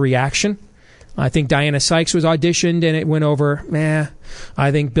to get their reaction. I think Diana Sykes was auditioned and it went over,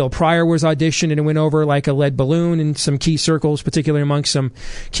 I think Bill Pryor was auditioned and it went over like a lead balloon in some key circles, particularly amongst some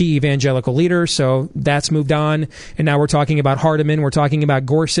key evangelical leaders. So that's moved on. And now we're talking about Hardiman. We're talking about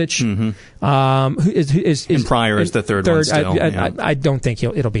Gorsuch. Mm-hmm. And Pryor is the third one still. I don't think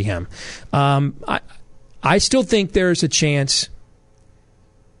it'll be him. I still think there's a chance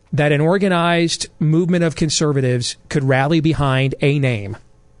that an organized movement of conservatives could rally behind a name.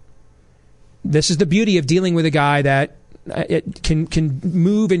 This is the beauty of dealing with a guy that it can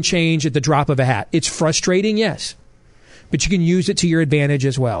move and change at the drop of a hat. It's frustrating, yes, but you can use it to your advantage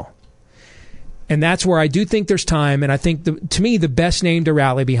as well. And that's where I do think there's time, and I think, to me, the best name to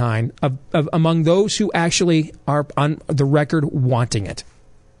rally behind among those who actually are on the record wanting it.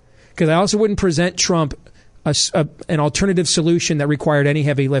 Because I also wouldn't present Trump an alternative solution that required any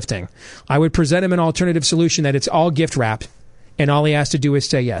heavy lifting. I would present him an alternative solution that it's all gift wrapped, and all he has to do is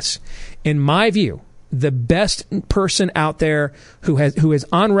say yes. In my view, the best person out there who is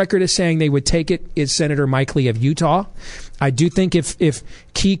on record as saying they would take it is Senator Mike Lee of Utah. I do think if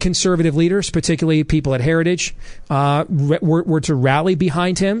key conservative leaders, particularly people at Heritage, were to rally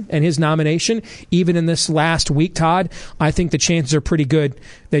behind him and his nomination, even in this last week, Todd, I think the chances are pretty good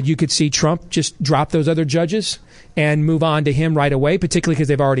that you could see Trump just drop those other judges and move on to him right away, particularly because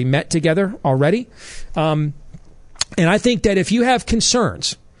they've already met together already. And I think that if you have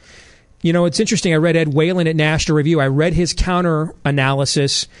concerns, it's interesting. I read Ed Whalen at National Review. I read his counter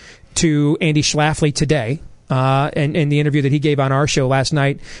analysis to Andy Schlafly today, and the interview that he gave on our show last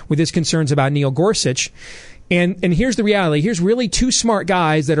night with his concerns about Neil Gorsuch. And here's the reality. Here's really 2 smart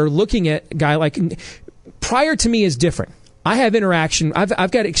guys that are looking at a guy like Pryor. To me is different. I have interaction.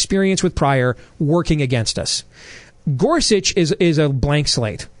 I've got experience with Pryor working against us. Gorsuch is a blank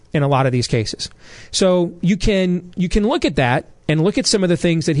slate in a lot of these cases. So you can look at that and look at some of the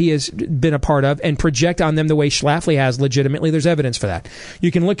things that he has been a part of and project on them the way Schlafly has legitimately, there's evidence for that. You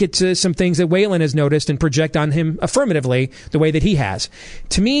can look at some things that Whalen has noticed and project on him affirmatively the way that he has.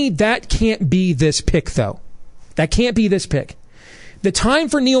 To me, that can't be this pick, though. That can't be this pick. The time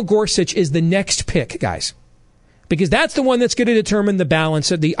for Neil Gorsuch is the next pick, guys. Because that's the one that's going to determine the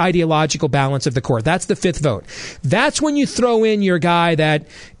balance of the ideological balance of the court. That's the fifth vote. That's when you throw in your guy that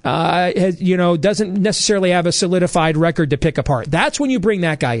doesn't necessarily have a solidified record to pick apart. That's when you bring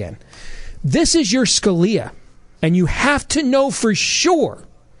that guy in. This is your Scalia, and you have to know for sure,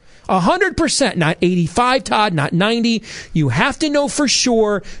 100%, not 85, Todd, not 90. You have to know for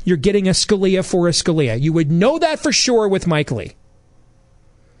sure you're getting a Scalia for a Scalia. You would know that for sure with Mike Lee.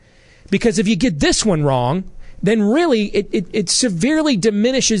 Because if you get this one wrong, then really it severely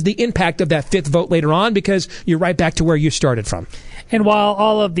diminishes the impact of that fifth vote later on, because you're right back to where you started from. And while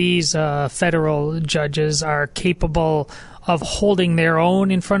all of these federal judges are capable of holding their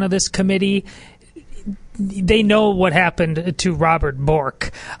own in front of this committee, they know what happened to Robert Bork.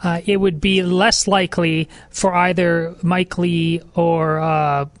 It would be less likely for either Mike Lee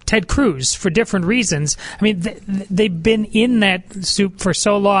or Ted Cruz for different reasons. I mean, they've been in that soup for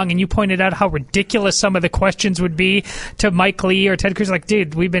so long, and you pointed out how ridiculous some of the questions would be to Mike Lee or Ted Cruz. Like,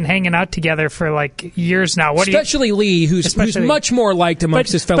 dude, we've been hanging out together for like years now. Especially Lee, who's much more liked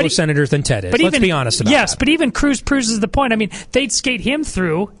amongst his fellow senators than Ted is. Let's be honest about that. Yes, but even Cruz proves the point. I mean, they'd skate him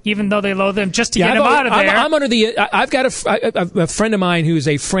through, even though they loathe him, just to get him out of there. I'm under the. I've got a friend of mine who's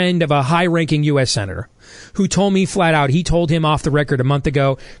a friend of a high-ranking U.S. senator who told me flat out, he told him off the record a month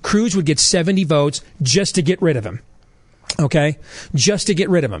ago, Cruz would get 70 votes just to get rid of him. Okay? Just to get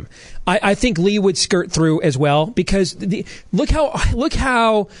rid of him. I think Lee would skirt through as well, because look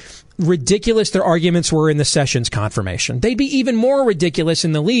how ridiculous their arguments were in the Sessions confirmation. They'd be even more ridiculous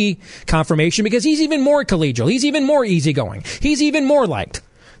in the Lee confirmation, because he's even more collegial. He's even more easygoing. He's even more liked.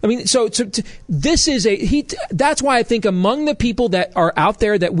 I mean, this is that's why I think among the people that are out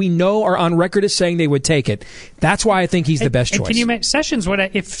there that we know are on record as saying they would take it, that's why I think he's the best choice. Can you imagine Sessions?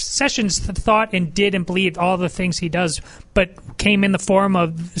 If Sessions thought and did and believed all the things he does, but came in the form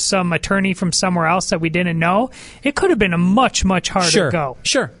of some attorney from somewhere else that we didn't know, it could have been a much, much harder go.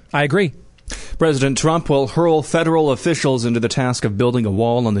 Sure, I agree. President Trump will hurl federal officials into the task of building a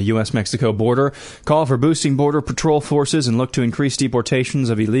wall on the U.S.-Mexico border, call for boosting Border Patrol forces, and look to increase deportations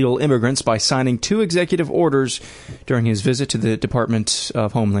of illegal immigrants by signing 2 executive orders during his visit to the Department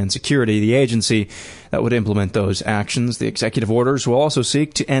of Homeland Security, the agency that would implement those actions. The executive orders will also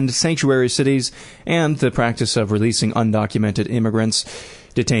seek to end sanctuary cities and the practice of releasing undocumented immigrants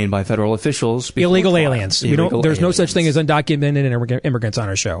detained by federal officials. Illegal aliens. There's no such thing as undocumented immigrants on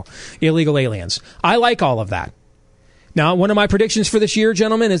our show. Illegal aliens. I like all of that. Now, one of my predictions for this year,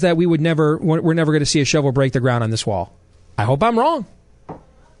 gentlemen, is that we're never going to see a shovel break the ground on this wall. I hope I'm wrong.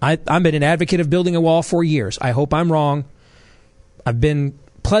 I've been an advocate of building a wall for years. I hope I'm wrong. I've been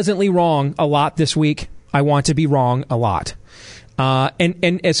pleasantly wrong a lot this week. I want to be wrong a lot.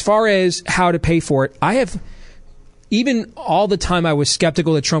 And as far as how to pay for it, I have... Even all the time I was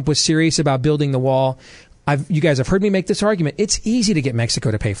skeptical that Trump was serious about building the wall, you guys have heard me make this argument. It's easy to get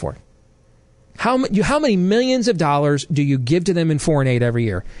Mexico to pay for it. How many millions of dollars do you give to them in foreign aid every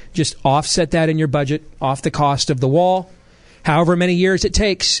year? Just offset that in your budget off the cost of the wall, however many years it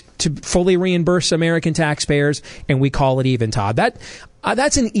takes to fully reimburse American taxpayers, and we call it even, Todd.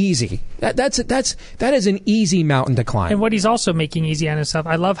 That's an easy. That is an easy mountain to climb. And what he's also making easy on himself,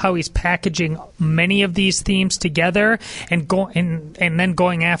 I love how he's packaging many of these themes together and then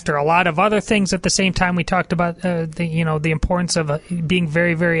going after a lot of other things at the same time. We talked about the importance of being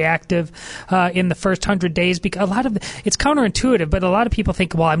very, very active in the first 100 days. Because it's counterintuitive, but a lot of people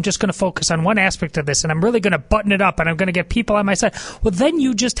think, well, I'm just going to focus on one aspect of this, and I'm really going to button it up, and I'm going to get people on my side. Well, then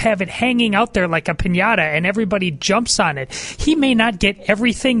you just have it hanging out there like a piñata, and everybody jumps on it. He may not get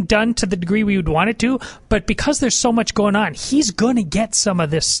everything done to the degree we would want it to, but because there's so much going on, he's going to get some of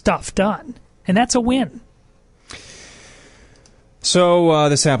this stuff done, and that's a win. So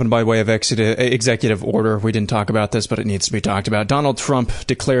this happened by way of executive order. We didn't talk about this, but it needs to be talked about. Donald Trump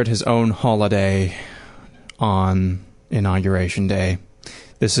declared his own holiday on Inauguration Day.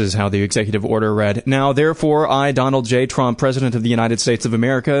 This is how the executive order read. Now, therefore, I, Donald J. Trump, President of the United States of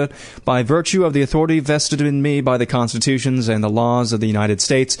America, by virtue of the authority vested in me by the constitutions and the laws of the United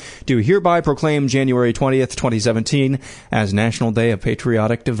States, do hereby proclaim January 20th, 2017 as National Day of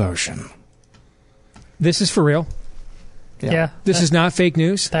Patriotic Devotion. This is for real? Yeah. This is not fake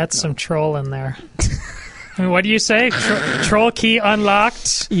news? That's some troll in there. I mean, what do you say? Troll key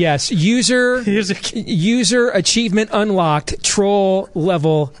unlocked? Yes. User achievement unlocked. Troll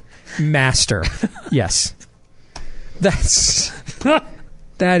level master. Yes.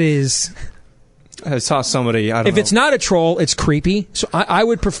 That is... I saw somebody. I don't if know. It's not a troll, it's creepy. So I'm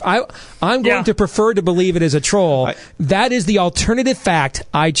going to prefer to believe it is a troll. That is the alternative fact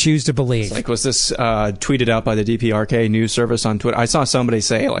I choose to believe. Like, was this tweeted out by the DPRK news service on Twitter? I saw somebody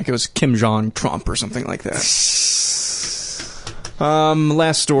say like it was Kim Jong Trump or something like that.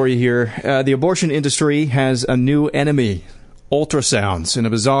 Last story here. The abortion industry has a new enemy. Ultrasounds. In a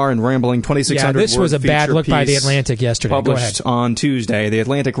bizarre and rambling 2,600 this was a bad look by The Atlantic yesterday. Published on Tuesday. The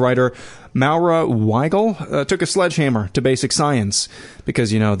Atlantic writer Maura Weigel took a sledgehammer to basic science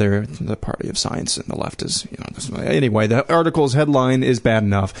because, they're the party of science and the left is, Anyway, the article's headline is bad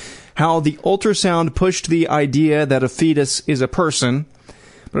enough. How the ultrasound pushed the idea that a fetus is a person,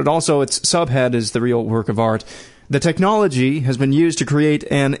 but its subhead is the real work of art. The technology has been used to create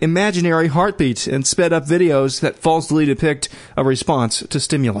an imaginary heartbeat and sped up videos that falsely depict a response to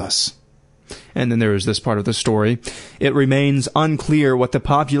stimulus. And then there is this part of the story. It remains unclear what the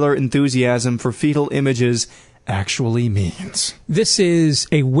popular enthusiasm for fetal images actually means. This is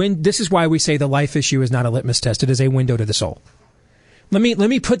why we say the life issue is not a litmus test. It is a window to the soul. Let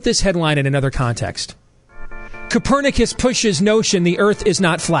me put this headline in another context. Copernicus pushes notion the earth is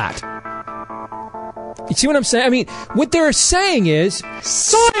not flat. You see what I'm saying? I mean, what they're saying is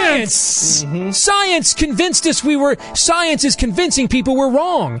science! Mm-hmm. Science convinced us science is convincing people we're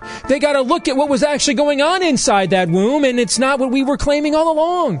wrong. They got to look at what was actually going on inside that womb, and it's not what we were claiming all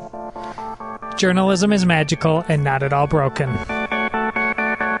along. Journalism is magical and not at all broken.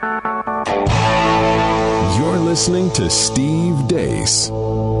 You're listening to Steve Deace.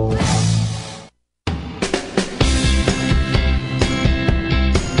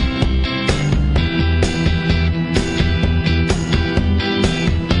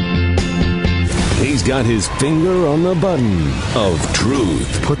 He's got his finger on the button of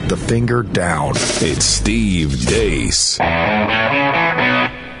truth. Put the finger down. It's Steve Deace. All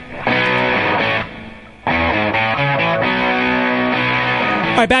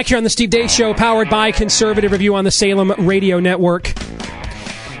right, back here on the Steve Deace Show, powered by Conservative Review on the Salem Radio Network.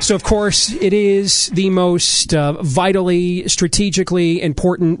 So, of course, it is the most vitally, strategically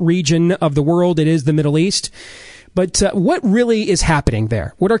important region of the world. It is the Middle East. But what really is happening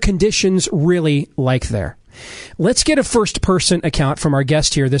there? What are conditions really like there? Let's get a first-person account from our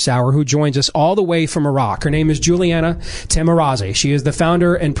guest here this hour who joins us all the way from Iraq. Her name is Juliana Taimoorazi. She is the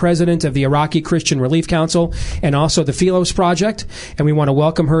founder and president of the Iraqi Christian Relief Council and also the Philos Project. And we want to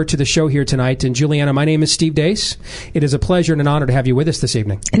welcome her to the show here tonight. And Juliana, my name is Steve Deace. It is a pleasure and an honor to have you with us this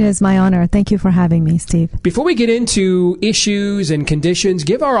evening. It is my honor. Thank you for having me, Steve. Before we get into issues and conditions,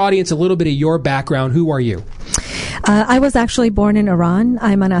 give our audience a little bit of your background. Who are you? I was actually born in Iran.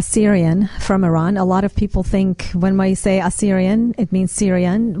 I'm an Assyrian from Iran. A lot of people think when we say Assyrian, it means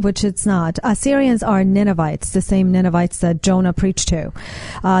Syrian, which it's not. Assyrians are Ninevites, the same Ninevites that Jonah preached to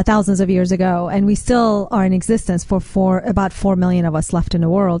thousands of years ago. And we still are in existence for about 4 million of us left in the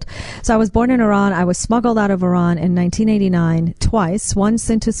world. So I was born in Iran. I was smuggled out of Iran in 1989 twice, once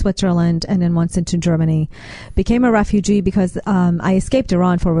into Switzerland and then once into Germany. Became a refugee because I escaped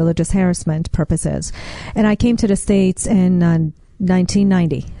Iran for religious harassment purposes. And I came to the States in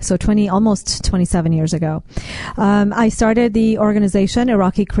 1990, so almost 27 years ago. I started the organization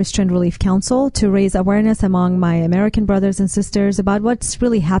Iraqi Christian Relief Council to raise awareness among my American brothers and sisters about what's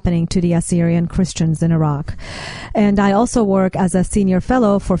really happening to the Assyrian Christians in Iraq. And I also work as a senior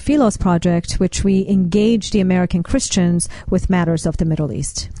fellow for Philos Project, which we engage the American Christians with matters of the Middle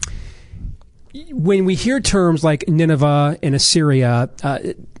East. When we hear terms like Nineveh and Assyria,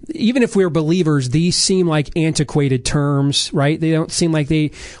 even if we're believers, these seem like antiquated terms, right? They don't seem like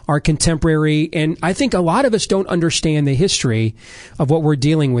they are contemporary. And I think a lot of us don't understand the history of what we're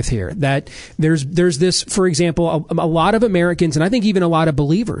dealing with here. That there's this, for example, a lot of Americans, and I think even a lot of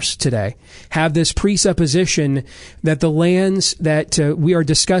believers today, have this presupposition that the lands that we are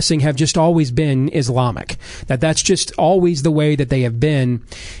discussing have just always been Islamic. That's just always the way that they have been.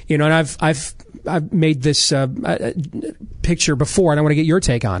 And I've made this picture before, and I want to get your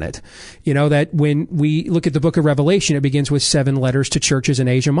take on it. That when we look at the book of Revelation, it begins with 7 letters to churches in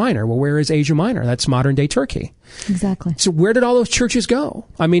Asia Minor. Well, where is Asia Minor? That's modern day Turkey. Exactly. So where did all those churches go?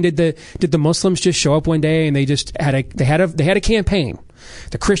 I mean, did the Muslims just show up one day and they just had a campaign?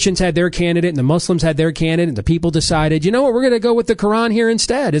 the Christians had their candidate and the Muslims had their candidate, and the people decided, you know what, we're going to go with the Quran here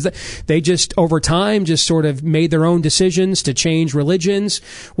instead. Is that they just over time just sort of made their own decisions to change religions?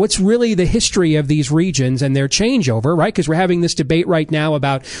 What's really the history of these regions and their changeover, right? Because we're having this debate right now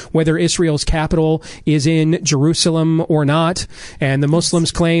about whether Israel's capital is in Jerusalem or not, and the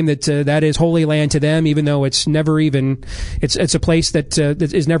Muslims claim that that is Holy Land to them, even though it's never even it's a place that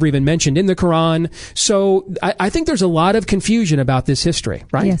is never even mentioned in the Quran. So I think there's a lot of confusion about this history,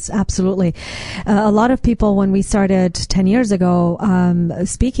 right? Yes, absolutely. A lot of people, when we started 10 years ago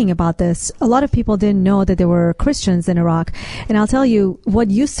speaking about this, a lot of people didn't know that there were Christians in Iraq. And I'll tell you, what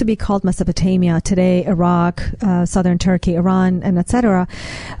used to be called Mesopotamia, today Iraq, southern Turkey, Iran, and etc.,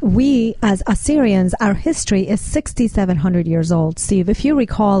 we as Assyrians, our history is 6,700 years old. Steve, if you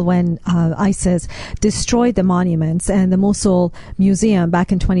recall when ISIS destroyed the monuments and the Mosul Museum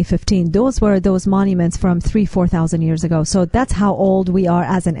back in 2015, those were those monuments from 4,000 years ago. So that's how old we are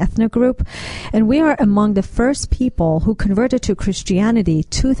as an ethnic group. And we are among the first people who converted to Christianity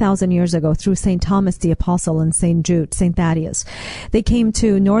 2,000 years ago through St. Thomas the Apostle and St. Jude, St. Thaddeus. They came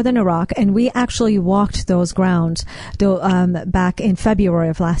to northern Iraq, and we actually walked those grounds back in February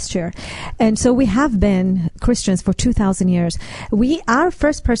of last year. And so we have been Christians for 2,000 years. Our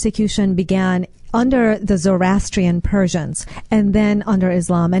first persecution began under the Zoroastrian Persians and then under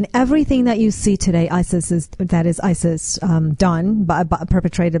Islam. And everything that you see today, ISIS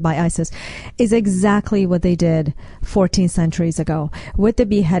perpetrated by ISIS, is exactly what they did 14 centuries ago, with the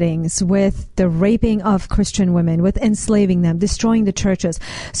beheadings, with the raping of Christian women, with enslaving them, destroying the churches.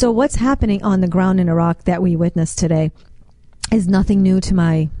 So what's happening on the ground in Iraq that we witness today is nothing new to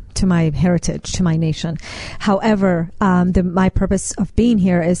my heritage, to my nation. However, my purpose of being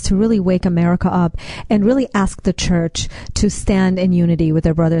here is to really wake America up and really ask the church to stand in unity with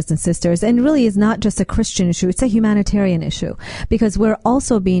their brothers and sisters. And really is not just a Christian issue, it's a humanitarian issue, because we're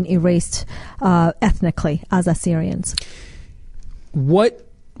also being erased ethnically as Assyrians.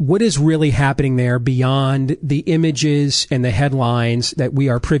 What is really happening there beyond the images and the headlines that we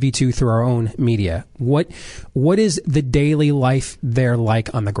are privy to through our own media? What is the daily life there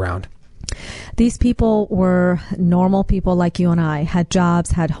like on the ground? These people were normal people like you and I, had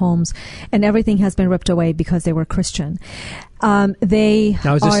jobs, had homes, and everything has been ripped away because they were Christian. Is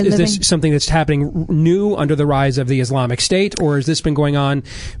this something that's happening new under the rise of the Islamic State, or has this been going on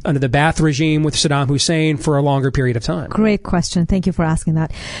under the Ba'ath regime with Saddam Hussein for a longer period of time? Great question. Thank you for asking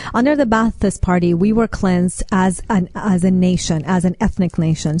that. Under the Ba'athist Party, we were cleansed as a nation, as an ethnic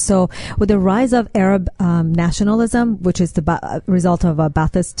nation. So with the rise of Arab nationalism, which is the result of a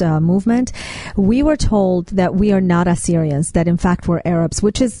Ba'athist movement, we were told that we are not Assyrians, that in fact we're Arabs,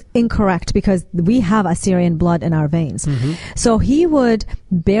 which is incorrect because we have Assyrian blood in our veins. Mm-hmm. So he would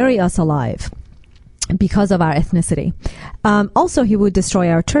bury us alive because of our ethnicity. Also, he would destroy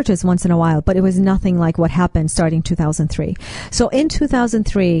our churches once in a while, but it was nothing like what happened starting 2003. So in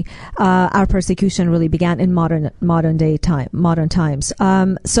 2003, our persecution really began in modern times.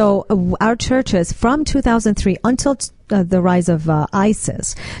 So our churches from 2003 until the rise of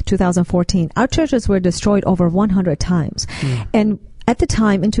ISIS, 2014, our churches were destroyed over 100 times. And at the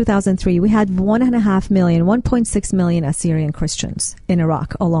time, in 2003, we had 1.6 million Assyrian Christians in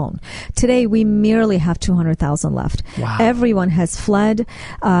Iraq alone. Today, we merely have 200,000 left. Wow. Everyone has fled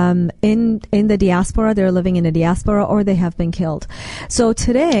in the diaspora. They're living in the diaspora, or they have been killed. So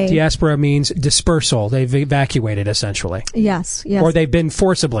today... Diaspora means dispersal. They've evacuated, essentially. Yes. Or they've been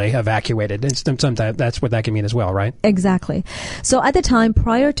forcibly evacuated. And sometimes that's what that can mean as well, right? Exactly. So at the time,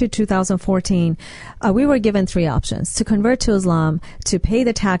 prior to 2014, we were given three options: to convert to Islam, to pay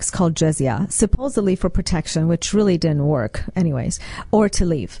the tax called jizya, supposedly for protection, which really didn't work anyways, or to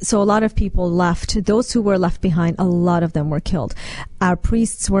leave. So a lot of people left. Those who were left behind, a lot of them were killed. Our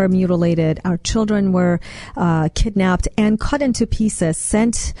priests were mutilated. Our children were kidnapped and cut into pieces,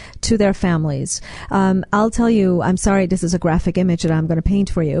 sent to their families. I'll tell you, I'm sorry, this is a graphic image that I'm going to paint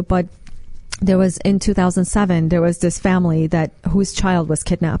for you, but there was, in 2007, there was this family whose child was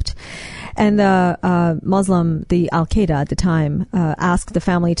kidnapped. And the Muslim, the Al-Qaeda at the time, asked the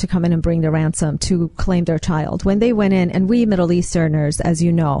family to come in and bring the ransom to claim their child. When they went in, and we Middle Easterners, as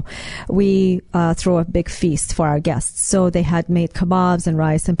you know, we throw a big feast for our guests. So they had made kebabs and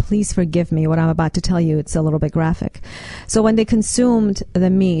rice, and please forgive me, what I'm about to tell you, it's a little bit graphic. So when they consumed the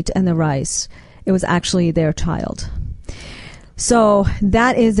meat and the rice, it was actually their child. So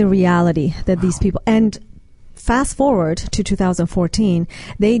that is the reality that these people... And fast forward to 2014,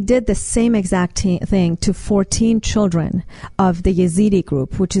 they did the same exact thing to 14 children of the Yazidi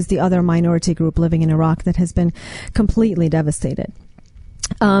group, which is the other minority group living in Iraq that has been completely devastated.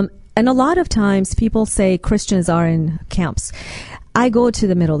 And a lot of times people say Christians are in camps. I go to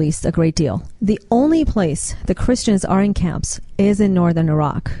the Middle East a great deal. The only place the Christians are in camps is in northern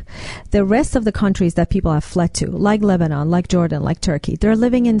Iraq. The rest of the countries that people have fled to, like Lebanon, like Jordan, like Turkey, they're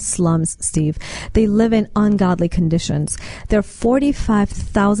living in slums, Steve. They live in ungodly conditions. There are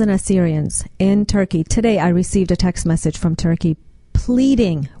 45,000 Assyrians in Turkey. Today I received a text message from Turkey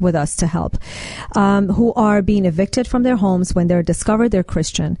pleading with us to help, who are being evicted from their homes when they're discovered they're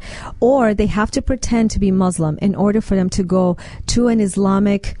Christian, or they have to pretend to be Muslim in order for them to go to an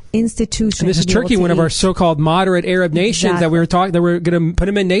Islamic institution. And this is Turkey, one of our so-called moderate Arab nations that we were talking, that we're going to put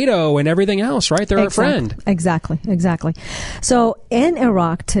them in NATO and everything else, right? They're our friend. Exactly. So in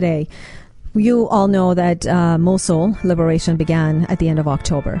Iraq today, you all know that Mosul liberation began at the end of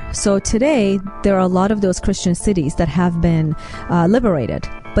October. So today, there are a lot of those Christian cities that have been liberated,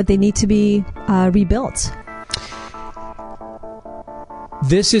 but they need to be rebuilt.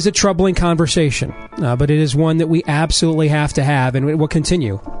 This is a troubling conversation, but it is one that we absolutely have to have, and it will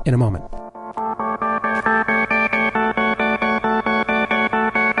continue in a moment.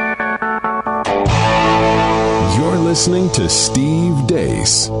 You're listening to Steve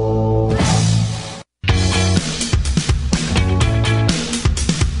Deace.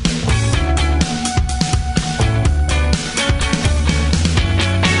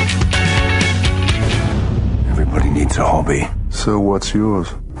 It's a hobby. So what's yours?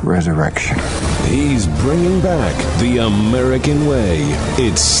 Resurrection. He's bringing back the American way.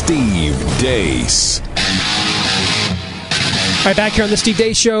 It's Steve Deace. All right, back here on the Steve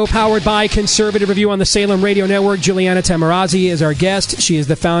Deace Show, powered by Conservative Review on the Salem Radio Network. Juliana Taimoorazy is our guest. She is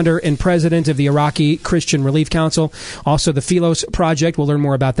the founder and president of the Iraqi Christian Relief Council, also the Philos Project. We'll learn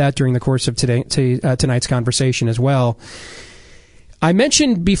more about that during the course of tonight's conversation as well. I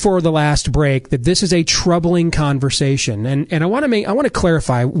mentioned before the last break that this is a troubling conversation, and I want to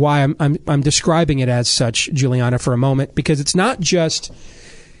clarify why I'm describing it as such, Juliana, for a moment, because it's not just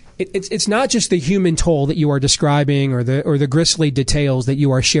the human toll that you are describing or the grisly details that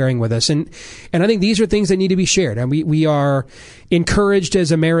you are sharing with us, and I think these are things that need to be shared, and we are encouraged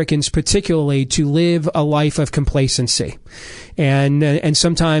as Americans, particularly, to live a life of complacency. And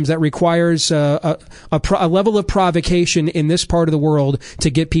sometimes that requires a level of provocation in this part of the world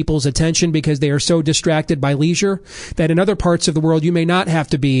to get people's attention, because they are so distracted by leisure that in other parts of the world you may not have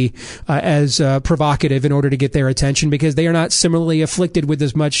to be as provocative in order to get their attention, because they are not similarly afflicted with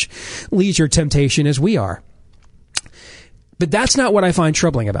as much leisure temptation as we are. But that's not what I find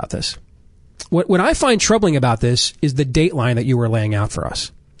troubling about this. What I find troubling about this is the dateline that you were laying out for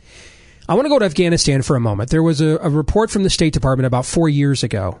us. I want to go to Afghanistan for a moment. There was a report from the State Department about 4 years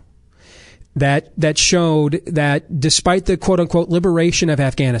ago that showed that despite the quote-unquote liberation of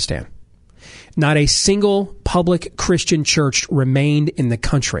Afghanistan, not a single public Christian church remained in the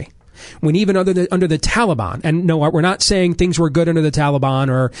country. When even under the Taliban, and no, we're not saying things were good under the Taliban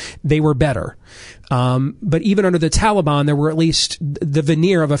or they were better, but even under the Taliban, there were at least the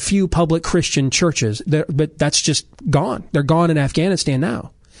veneer of a few public Christian churches. But that's just gone. They're gone in Afghanistan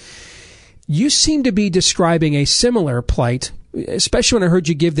now. You seem to be describing a similar plight, especially when I heard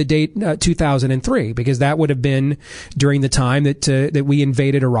you give the date 2003, because that would have been during the time that we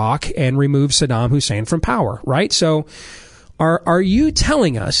invaded Iraq and removed Saddam Hussein from power, right? So are you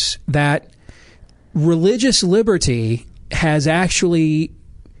telling us that religious liberty has actually,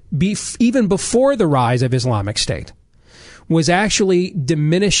 even before the rise of Islamic State, was actually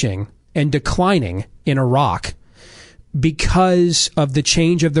diminishing and declining in Iraq because of the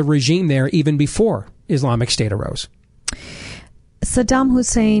change of the regime there even before Islamic State arose? Saddam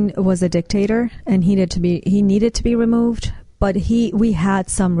Hussein was a dictator, and he needed to be removed. But we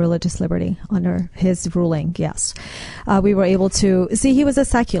had some religious liberty under his ruling. Yes, we were able to see. He was a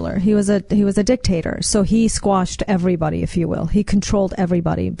secular. He was a dictator. So he squashed everybody, if you will. He controlled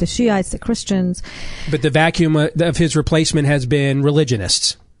everybody: the Shiites, the Christians. But the vacuum of his replacement has been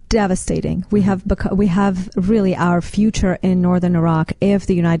religionists. Devastating. We have really our future in northern Iraq if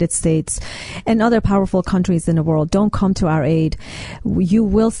the United States and other powerful countries in the world don't come to our aid. You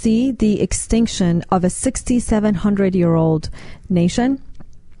will see the extinction of a 6,700-year-old nation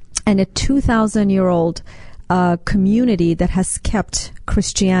and a 2,000-year-old community that has kept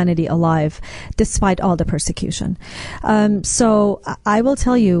Christianity alive despite all the persecution. So I will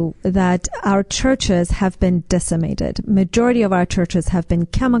tell you that our churches have been decimated. Majority of our churches have been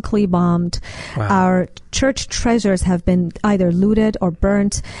chemically bombed. Wow. Our church treasures have been either looted or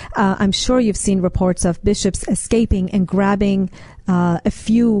burnt. I'm sure you've seen reports of bishops escaping and grabbing a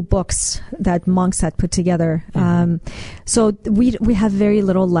few books that monks had put together. So we have very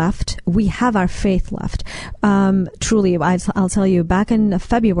little left. We have our faith left. Truly, I'll tell you, back in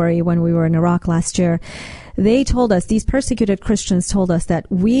February when we were in Iraq last year, They told us, these persecuted Christians told us,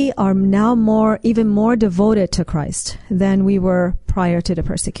 that we are now even more devoted to Christ than we were prior to the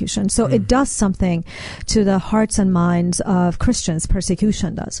persecution. So it does something to the hearts and minds of Christians.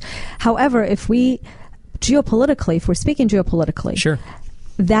 Persecution does. However, if we're speaking geopolitically, sure,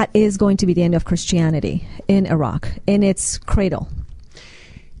 that is going to be the end of Christianity in Iraq, in its cradle.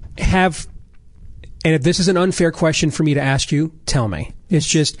 And if this is an unfair question for me to ask you, tell me. It's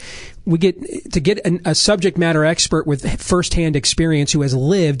just, we get a subject matter expert with firsthand experience who has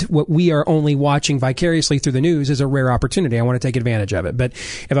lived what we are only watching vicariously through the news is a rare opportunity. I want to take advantage of it. But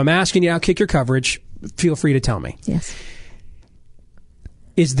if I'm asking you, I'll kick your coverage. Feel free to tell me. Yes.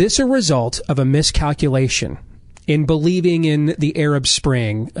 Is this a result of a miscalculation in believing in the Arab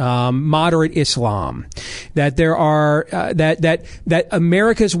Spring, moderate Islam, that there are that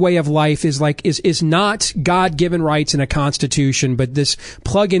America's way of life is not God-given rights in a constitution, but this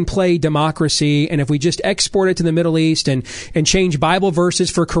plug-and-play democracy, and if we just export it to the Middle East and change Bible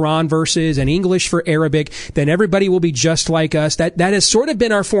verses for Quran verses and English for Arabic, then everybody will be just like us. That has sort of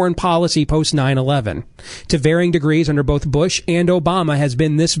been our foreign policy post 9/11, to varying degrees under both Bush and Obama, has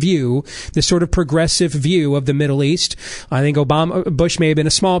been this view, this sort of progressive view of the Middle East. I think Bush may have been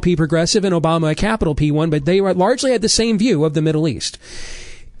a small p progressive and Obama a capital P one, but they largely had the same view of the Middle East.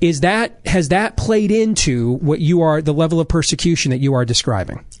 Has that played into what the level of persecution that you are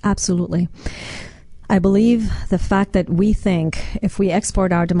describing? Absolutely. I believe the fact that we think if we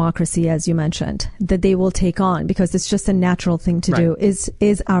export our democracy, as you mentioned, that they will take on, because it's just a natural thing to do,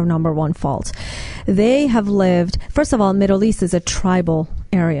 is our number one fault. They have lived, first of all, Middle East is a tribal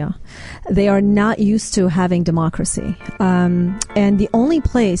area. They are not used to having democracy. And the only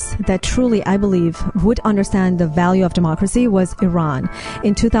place that truly, I believe, would understand the value of democracy was Iran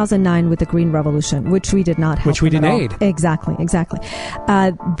in 2009 with the Green Revolution, which we did not help. Which we didn't aid. Exactly.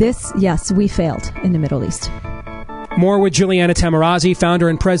 Yes, we failed in the Middle East. More with Juliana Taimoorazy, founder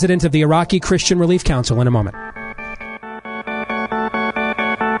and president of the Iraqi Christian Relief Council, in a moment.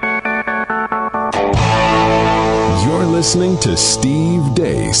 You're listening to Steve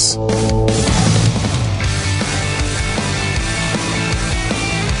Deace.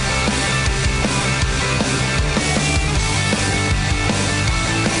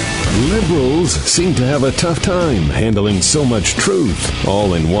 Liberals seem to have a tough time handling so much truth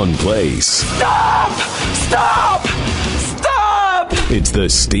all in one place. Stop! Stop! Stop! It's the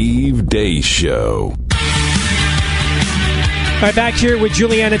Steve Deace Show. All right, back here with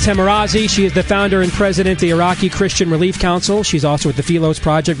Juliana Taimoorazy. She is the founder and president of the Iraqi Christian Relief Council. She's also with the Philos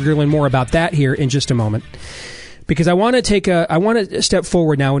Project. We're going to learn more about that here in just a moment. Because I want to step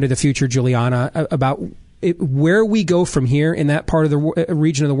forward now into the future, Juliana, about where we go from here in that part of the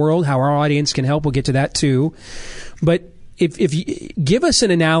region of the world, how our audience can help. We'll get to that too. But if you give us an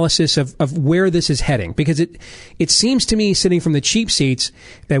analysis of where this is heading, because it seems to me, sitting from the cheap seats,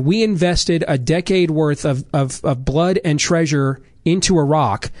 that we invested a decade worth of blood and treasure into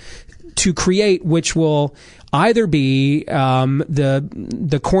Iraq to create, which will either be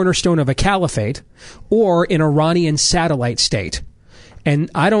the cornerstone of a caliphate or an Iranian satellite state. And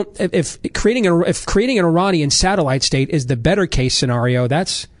if creating an Iranian satellite state is the better case scenario,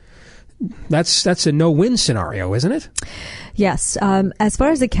 that's a no-win scenario, isn't it? Yes. As far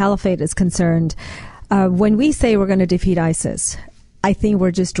as the caliphate is concerned, when we say we're going to defeat ISIS, I think we're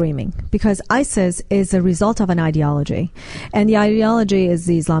just dreaming, because ISIS is a result of an ideology, and the ideology is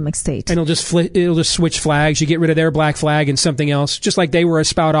the Islamic State. And it'll just switch flags. You get rid of their black flag and something else, just like they were a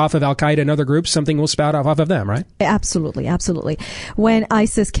spout off of Al Qaeda and other groups. Something will spout off of them, right? Absolutely, absolutely. When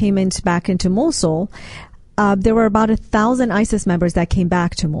ISIS came back into Mosul, there were about 1,000 ISIS members that came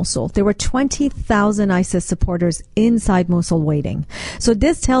back to Mosul. There were 20,000 ISIS supporters inside Mosul waiting. So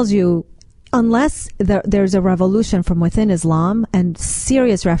this tells you, unless there's a revolution from within Islam and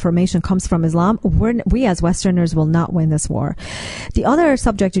serious reformation comes from Islam, we as Westerners will not win this war. The other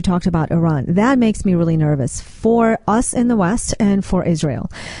subject you talked about, Iran, that makes me really nervous for us in the West and for Israel.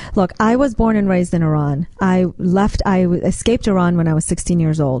 Look, I was born and raised in Iran. I escaped Iran when I was 16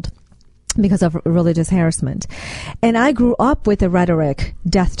 years old because of religious harassment. And I grew up with the rhetoric,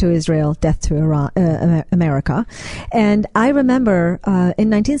 death to Israel, death to Iran, America. And I remember in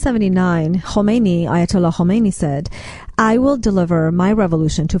 1979, Ayatollah Khomeini said, I will deliver my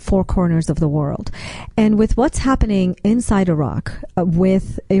revolution to four corners of the world. And with what's happening inside Iraq,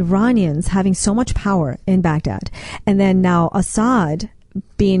 with Iranians having so much power in Baghdad, and then now Assad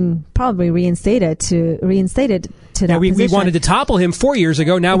being probably reinstated to that we position. wanted to topple him 4 years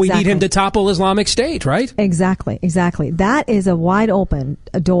ago. Now we need him to topple Islamic State, right? Exactly. That is a wide open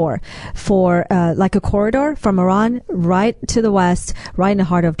door for like a corridor from Iran right to the west, right in the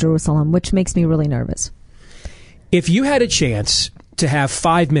heart of Jerusalem, which makes me really nervous. If you had a chance to have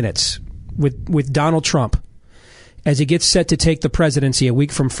 5 minutes with Donald Trump as he gets set to take the presidency a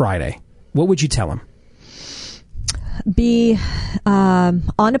week from Friday, what would you tell him? Be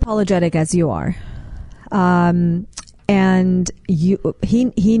unapologetic as you are. And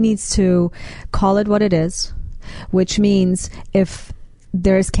he needs to call it what it is, which means if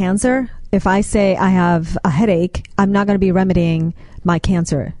there's cancer, if I say I have a headache, I'm not going to be remedying my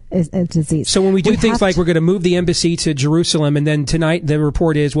cancer disease. So when we do things like we're going to move the embassy to Jerusalem, and then tonight the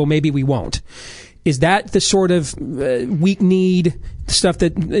report is, well, maybe we won't. Is that the sort of weak-kneed stuff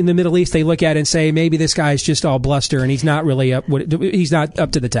that in the Middle East they look at and say, maybe this guy's just all bluster and he's not really up to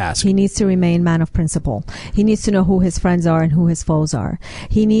the task? He needs to remain man of principle. He needs to know who his friends are and who his foes are.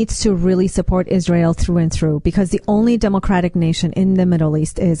 He needs to really support Israel through and through, because the only democratic nation in the Middle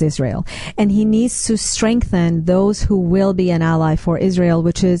East is Israel. And he needs to strengthen those who will be an ally for Israel,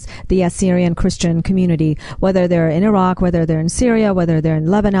 which is the Assyrian Christian community, whether they're in Iraq, whether they're in Syria, whether they're in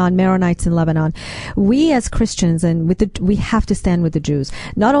Lebanon, Maronites in Lebanon. We as Christians, and we have to stand with the Jews,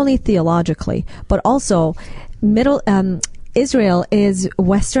 not only theologically, but also Israel is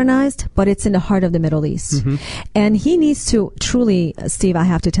westernized, but it's in the heart of the Middle East. Mm-hmm. And he needs to truly, Steve, I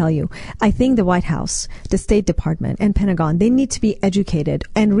have to tell you, I think the White House, the State Department, and Pentagon, they need to be educated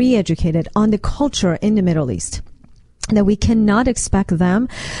and re-educated on the culture in the Middle East. That we cannot expect them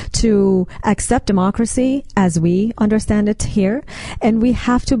to accept democracy as we understand it here. And we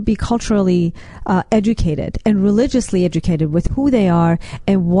have to be culturally educated and religiously educated with who they are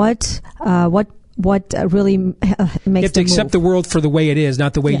and what really makes them You have to accept move. the world for the way it is,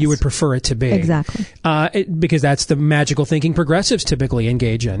 not the way you would prefer it to be. Exactly. Because that's the magical thinking progressives typically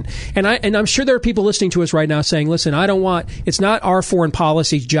engage in. And I'm sure there are people listening to us right now saying, listen, it's not our foreign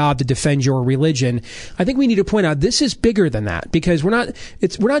policy's job to defend your religion. I think we need to point out this is bigger than that, because we're not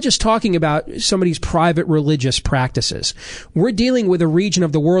just talking about somebody's private religious practices. We're dealing with a region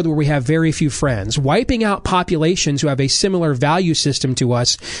of the world where we have very few friends, wiping out populations who have a similar value system to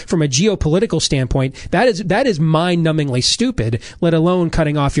us from a geopolitical standpoint. That is mind-numbingly stupid, let alone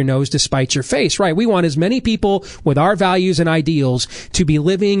cutting off your nose to spite your face. Right? We want as many people with our values and ideals to be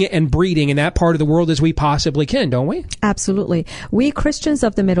living and breeding in that part of the world as we possibly can, don't we? Absolutely. We Christians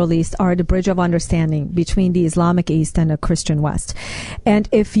of the Middle East are the bridge of understanding between the Islamic East and the Christian West. And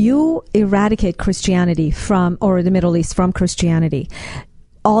if you eradicate Christianity or the Middle East from Christianity,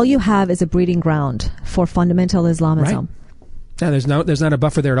 all you have is a breeding ground for fundamental Islamism. Right. No, there's not a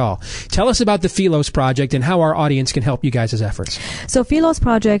buffer there at all. Tell us about the Philos Project and how our audience can help you guys' efforts. So Philos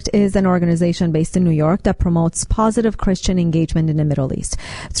Project is an organization based in New York that promotes positive Christian engagement in the Middle East.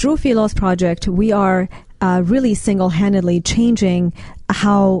 Through Philos Project, we are really single-handedly changing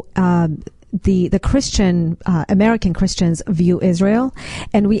how the Christian American Christians view Israel,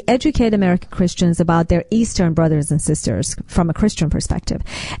 and we educate American Christians about their Eastern brothers and sisters from a Christian perspective.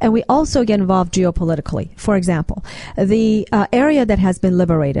 And we also get involved geopolitically. For example, the area that has been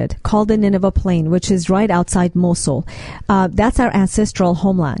liberated, called the Nineveh Plain, which is right outside Mosul, that's our ancestral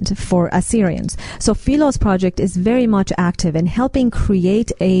homeland for Assyrians. So Philos Project is very much active in helping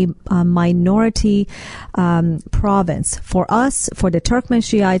create a minority province for us, for the Turkmen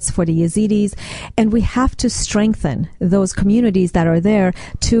Shiites, for the Yazidis, and we have to strengthen those communities that are there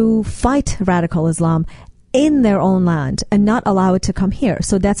to fight radical Islam in their own land and not allow it to come here.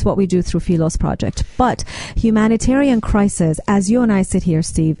 So that's what we do through Philos Project. But humanitarian crisis, as you and I sit here,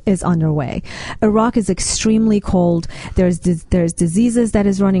 Steve, is underway. Iraq is extremely cold. There's diseases that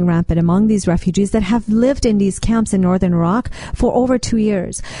is running rampant among these refugees that have lived in these camps in northern Iraq for over 2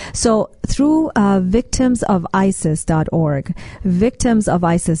 years. So through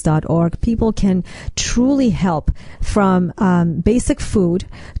victimsofisis.org, people can truly help from basic food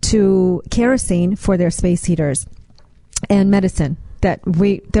to kerosene for their space heaters and medicine. There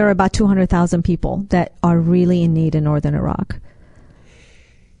are about 200,000 people that are really in need in northern Iraq.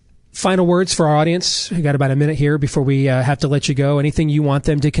 Final words for our audience. We got about a minute here before we have to let you go. Anything you want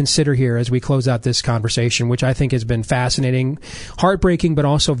them to consider here as we close out this conversation, which I think has been fascinating, heartbreaking, but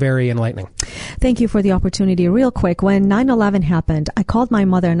also very enlightening. Thank you for the opportunity. Real quick, when 9/11 happened, I called my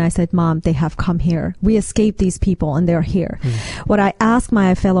mother and I said, Mom, they have come here. We escaped these people and they're here. What I ask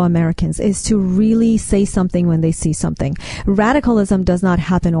my fellow Americans is to really say something when they see something. Radicalism does not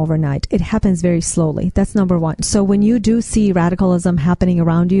happen overnight. It happens very slowly. That's number one. So when you do see radicalism happening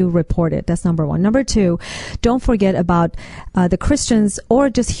around you, support it. That's number one. Number two, don't forget about the Christians or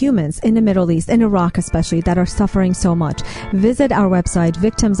just humans in the Middle East, in Iraq especially, that are suffering so much. Visit our website,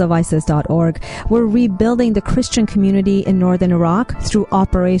 victimsofisis.org. We're rebuilding the Christian community in northern Iraq through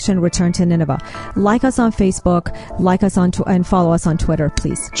Operation Return to Nineveh. Like us on Facebook, like us on and follow us on Twitter,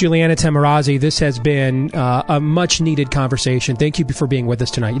 please. Juliana Taimoorazy, this has been a much-needed conversation. Thank you for being with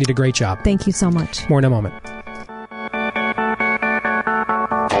us tonight. You did a great job. Thank you so much. More in a moment.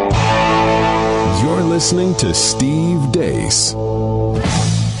 You're listening to Steve Deace.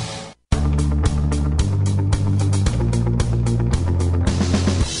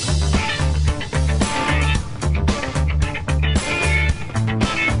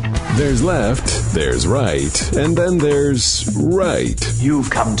 There's left, there's right, and then there's right.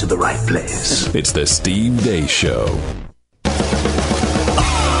 You've come to the right place. It's the Steve Deace Show.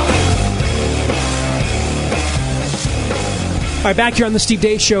 All right, back here on the Steve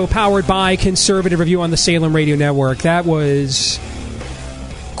Deace Show, powered by Conservative Review on the Salem Radio Network. That was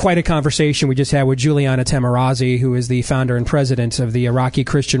quite a conversation we just had with Juliana Taimoorazy, who is the founder and president of the Iraqi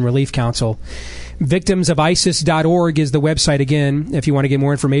Christian Relief Council. Victimsofisis.org is the website again, if you want to get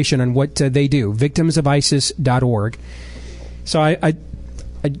more information on what they do. Victimsofisis.org. So I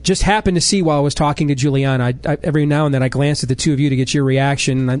just happened to see while I was talking to Juliana, every now and then I glanced at the two of you to get your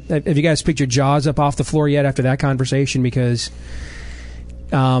reaction. Have you guys picked your jaws up off the floor yet after that conversation? Because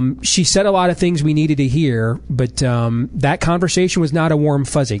she said a lot of things we needed to hear, but that conversation was not a warm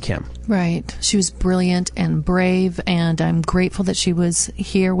fuzzy, Kim. Right. She was brilliant and brave, and I'm grateful that she was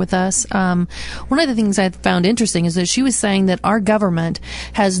here with us. One of the things I found interesting is that she was saying that our government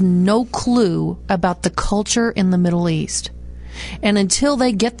has no clue about the culture in the Middle East. And until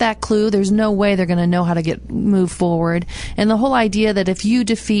they get that clue, there's no way they're going to know how to move forward. And the whole idea that if you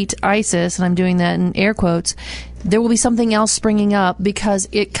defeat ISIS, and I'm doing that in air quotes, there will be something else springing up because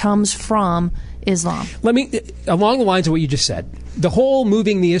it comes from Islam. Let me, along the lines of what you just said, the whole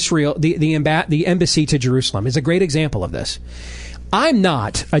moving the embassy to Jerusalem is a great example of this. I'm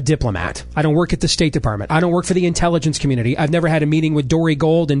not a diplomat. I don't work at the State Department. I don't work for the intelligence community. I've never had a meeting with Dory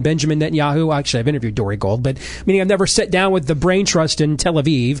Gold and Benjamin Netanyahu. Actually, I've interviewed Dory Gold, but meaning I've never sat down with the Brain Trust in Tel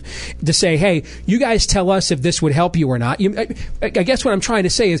Aviv to say, hey, you guys tell us if this would help you or not. I guess what I'm trying to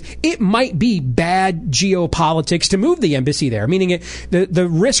say is it might be bad geopolitics to move the embassy there, meaning the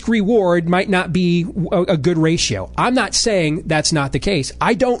risk-reward might not be a good ratio. I'm not saying that's not the case.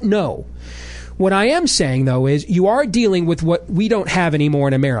 I don't know. What I am saying, though, is you are dealing with what we don't have anymore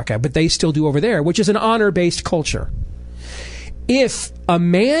in America, but they still do over there, which is an honor-based culture. If a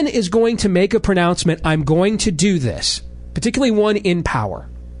man is going to make a pronouncement, I'm going to do this, particularly one in power,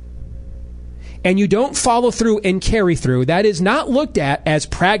 and you don't follow through and carry through, that is not looked at as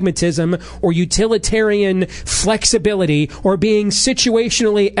pragmatism or utilitarian flexibility or being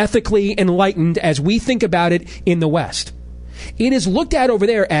situationally, ethically enlightened as we think about it in the West. It is looked at over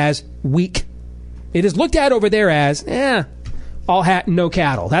there as weak. It is looked at over there as, all hat and no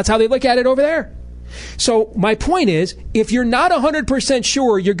cattle. That's how they look at it over there. So my point is, if you're not 100%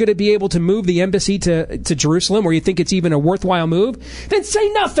 sure you're going to be able to move the embassy to Jerusalem, or you think it's even a worthwhile move, then say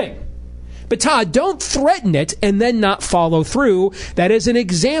nothing. But Todd, don't threaten it and then not follow through. That is an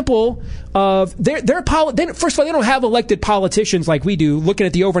example of first of all, they don't have elected politicians like we do looking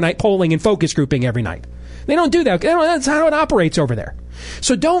at the overnight polling and focus grouping every night. They don't do that. That's how it operates over there.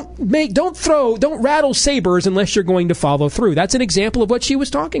 So don't rattle sabers unless you're going to follow through. That's an example of what she was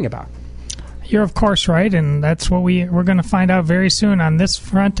talking about. You're of course right, and that's what we're going to find out very soon on this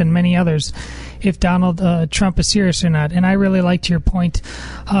front and many others, if Donald Trump is serious or not. And I really liked your point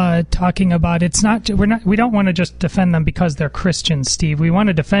talking about we don't want to just defend them because they're Christians, Steve. We want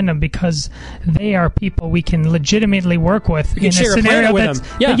to defend them because they are people we can legitimately work with in a scenario that's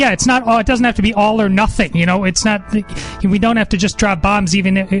it's not all, it doesn't have to be all or nothing. It's not, we don't have to just drop bombs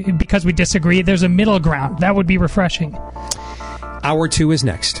even because we disagree. There's a middle ground. That would be refreshing. Hour 2 is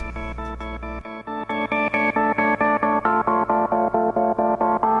next.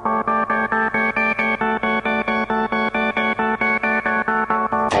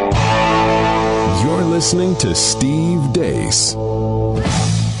 Listening to Steve Deace.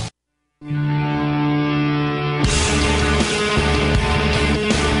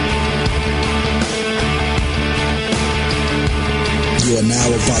 You are now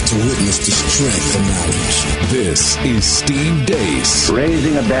about to witness the strength of knowledge. This is Steve Deace.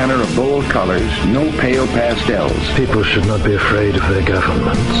 Raising a banner of bold colors, no pale pastels. People should not be afraid of their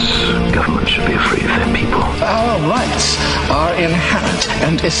governments. Governments should be afraid of their people. Our rights are inherent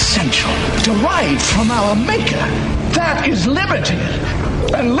and essential, derived from our Maker. That is liberty,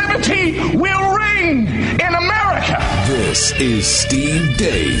 and liberty will reign. reign in America. This is Steve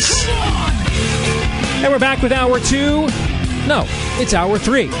Deace. And we're back with Hour 2. No, it's Hour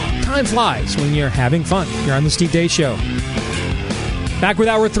 3. Time flies when you're having fun. You're on the Steve Deace Show. Back with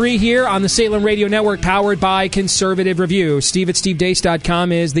Hour 3 here on the Salem Radio Network, powered by Conservative Review. Steve at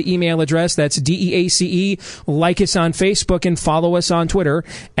stevedeace.com is the email address. That's DEACE. Like us on Facebook and follow us on Twitter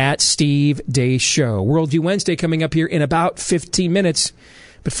at Steve Deace Show. Worldview Wednesday coming up here in about 15 minutes.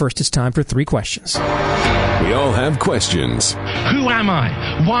 But first, it's time for 3 questions. We all have questions. Who am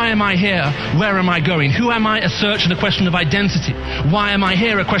I? Why am I here? Where am I going? Who am I? A search and a question of identity. Why am I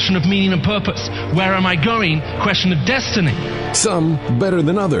here? A question of meaning and purpose. Where am I going? Question of destiny. Some better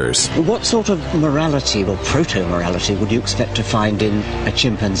than others. What sort of morality or proto-morality would you expect to find in a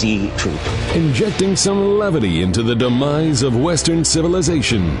chimpanzee troop? Injecting some levity into the demise of Western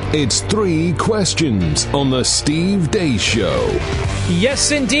civilization. It's 3 questions on the Steve Deace Show.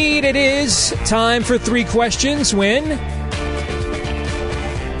 Yes, indeed, it is time for 3 questions when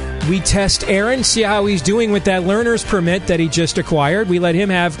we test Aaron, see how he's doing with that learner's permit that he just acquired. We let him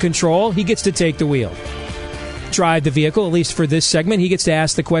have control. He gets to take the wheel. Drive the vehicle, at least for this segment. He gets to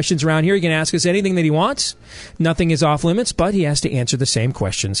ask the questions around here. He can ask us anything that he wants. Nothing is off limits, but he has to answer the same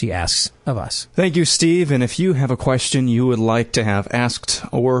questions he asks of us. Thank you, Steve. And if you have a question you would like to have asked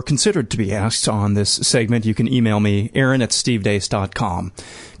or considered to be asked on this segment, you can email me, Aaron at stevedeace.com.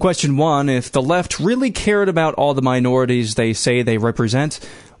 Question 1, if the left really cared about all the minorities they say they represent,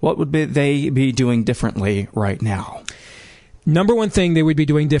 what would they be doing differently right now? Number one thing they would be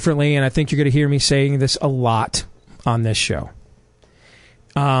doing differently, and I think you're going to hear me saying this a lot on this show,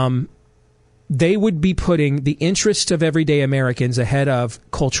 they would be putting the interests of everyday Americans ahead of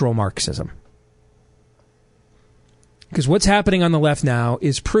cultural Marxism. Because what's happening on the left now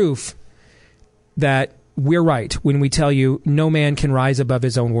is proof that we're right when we tell you no man can rise above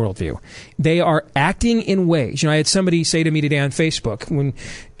his own worldview. They are acting in ways. I had somebody say to me today on Facebook when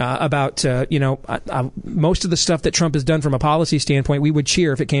about most of the stuff that Trump has done from a policy standpoint, we would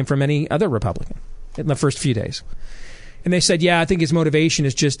cheer if it came from any other Republican in the first few days. And they said, yeah, I think his motivation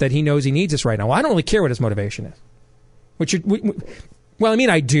is just that he knows he needs us right now. Well, I don't really care what his motivation is.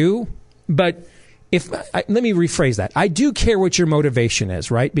 I do, but let me rephrase that. I do care what your motivation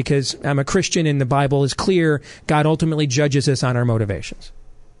is, right? Because I'm a Christian and the Bible is clear. God ultimately judges us on our motivations.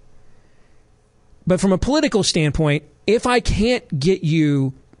 But from a political standpoint, if I can't get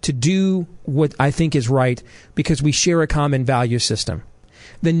you to do what I think is right because we share a common value system,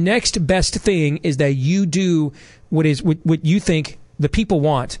 the next best thing is that you do what you think the people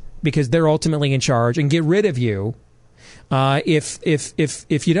want because they're ultimately in charge, and get rid of you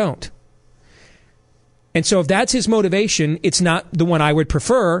if you don't. And so if that's his motivation, it's not the one I would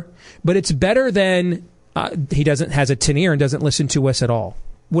prefer, but it's better than he has a tin ear and doesn't listen to us at all.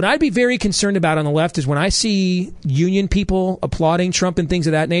 What I'd be very concerned about on the left is when I see union people applauding Trump and things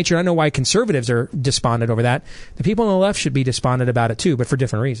of that nature. I know why conservatives are despondent over that. The people on the left should be despondent about it too, but for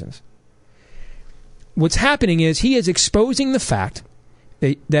different reasons. What's happening is he is exposing the fact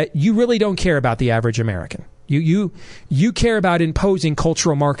that you really don't care about the average American. You care about imposing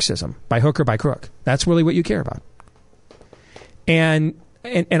cultural Marxism by hook or by crook. That's really what you care about. And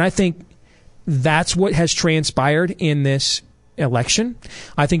I think that's what has transpired in this election.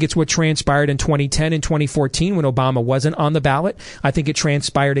 I think it's what transpired in 2010 and 2014 when Obama wasn't on the ballot. I think it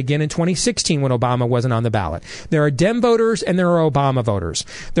transpired again in 2016 when Obama wasn't on the ballot. There are Dem voters and there are Obama voters.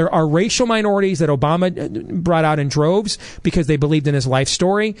 There are racial minorities that Obama brought out in droves because they believed in his life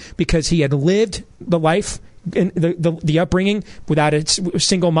story, because he had lived the life in the upbringing without a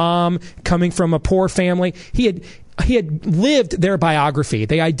single mom, coming from a poor family. He had lived their biography.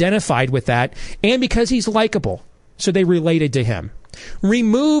 They identified with that, and because he's likable, so they related to him.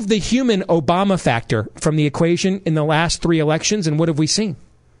 Remove the human Obama factor from the equation in the last 3 elections, and what have we seen?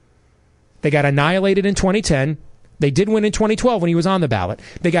 They got annihilated in 2010. They did win in 2012 when he was on the ballot.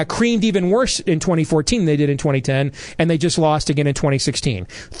 They got creamed even worse in 2014 than they did in 2010, and they just lost again in 2016.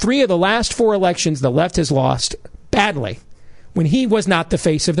 3 of the last 4 elections, the left has lost badly when he was not the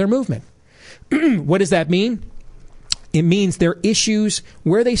face of their movement. What does that mean? It means their issues,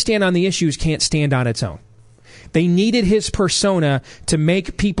 where they stand on the issues, can't stand on its own. They needed his persona to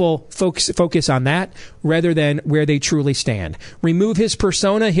make people focus on that rather than where they truly stand. Remove his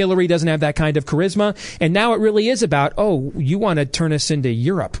persona. Hillary doesn't have that kind of charisma. And now it really is about, you want to turn us into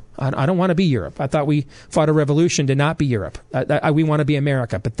Europe. I don't want to be Europe. I thought we fought a revolution to not be Europe. We want to be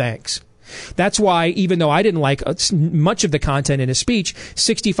America, but thanks. That's why, even though I didn't like much of the content in his speech,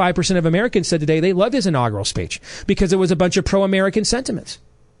 65% of Americans said today they loved his inaugural speech because it was a bunch of pro-American sentiments.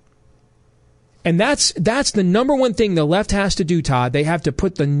 And that's the number one thing the left has to do, Todd. They have to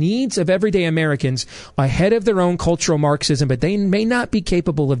put the needs of everyday Americans ahead of their own cultural Marxism, but they may not be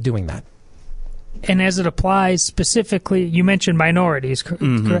capable of doing that. And as it applies specifically, you mentioned minorities.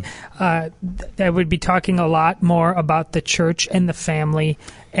 I would be talking a lot more about the church and the family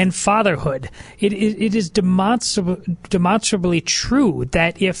and fatherhood. It is demonstrably true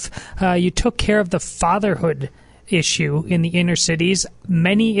that if you took care of the fatherhood issue in the inner cities,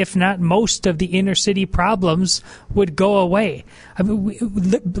 many, if not most, of the inner city problems would go away. I mean,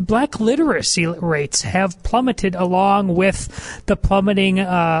 black literacy rates have plummeted along with the plummeting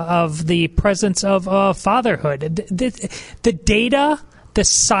of the presence of fatherhood. The data, the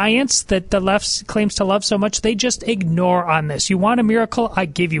science that the left claims to love so much, they just ignore on this. You want a miracle? I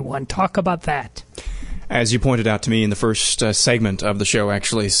give you one. Talk about that. As you pointed out to me in the first segment of the show,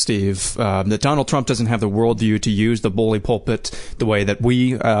 actually, Steve, that Donald Trump doesn't have the worldview to use the bully pulpit the way that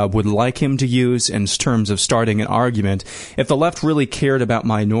we would like him to use in terms of starting an argument. If the left really cared about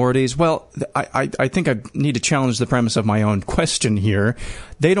minorities, well, I think I need to challenge the premise of my own question here.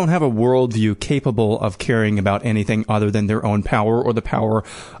 They don't have a worldview capable of caring about anything other than their own power or the power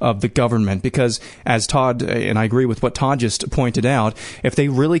of the government. Because as Todd, and I agree with what Todd just pointed out, if they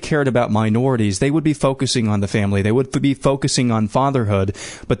really cared about minorities, they would be focusing on the family. They would be focusing on fatherhood.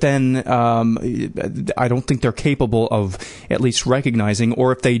 But then I don't think they're capable of at least recognizing,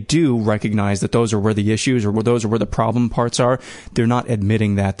 or if they do recognize that those are where the issues or those are where the problem parts are, they're not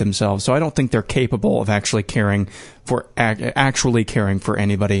admitting that themselves. So I don't think they're capable of actually caring for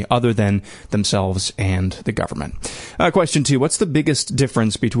anybody other than themselves and the government. Question 2, what's the biggest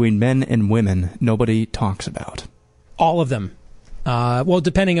difference between men and women nobody talks about? All of them. Well,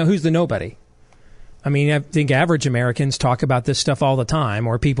 depending on who's the nobody. I mean, I think average Americans talk about this stuff all the time,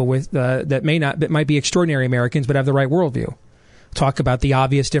 or people with that might be extraordinary Americans but have the right worldview. Talk about the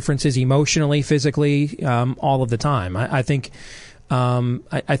obvious differences emotionally, physically, all of the time. I think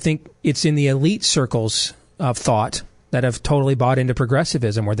it's in the elite circles of thought that have totally bought into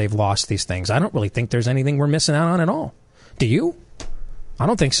progressivism where they've lost these things. I don't really think there's anything we're missing out on at all. Do you? I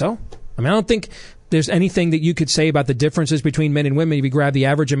don't think so. I mean, I don't think there's anything that you could say about the differences between men and women. If you grab the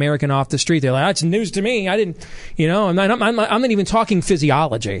average American off the street, they're like, that's news to me. I didn't, I'm not even talking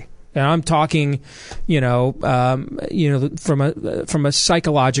physiology. And I'm talking, from a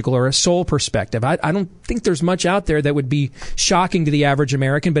psychological or a soul perspective. I don't think there's much out there that would be shocking to the average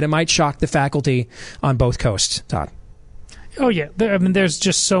American, but it might shock the faculty on both coasts, Todd. Oh, yeah. There's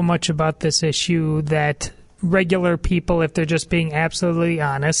just so much about this issue that regular people, if they're just being absolutely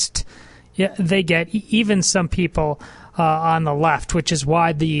honest, they get. Even some people on the left, which is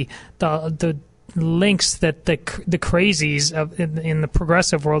why the links that the crazies in the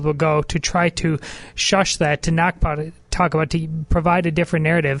progressive world will go to try to shush that, to talk about, to provide a different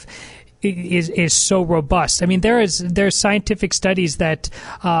narrative, is so robust. I mean, there's scientific studies that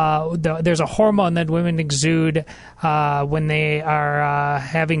there's a hormone that women exude when they are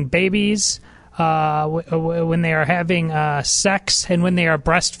having babies, when they are having sex, and when they are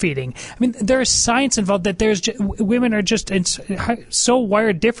breastfeeding. I mean, there's science involved that women are just so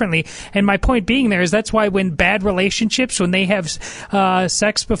wired differently. And my point being there is that's why when bad relationships, when they have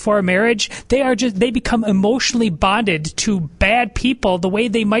sex before marriage, they become emotionally bonded to bad people the way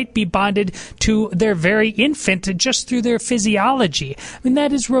they might be bonded to their very infant just through their physiology. I mean,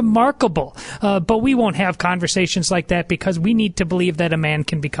 that is remarkable. But we won't have conversations like that because we need to believe that a man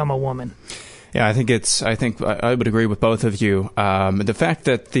can become a woman. Yeah, I think I would agree with both of you. The fact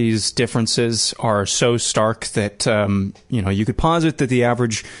that these differences are so stark that, you could posit that the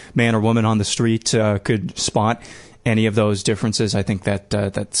average man or woman on the street could spot any of those differences. I think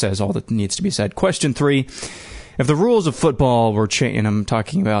that says all that needs to be said. Question 3. If the rules of football were changed, and I'm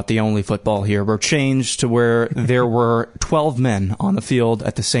talking about the only football here, were changed to where there were 12 men on the field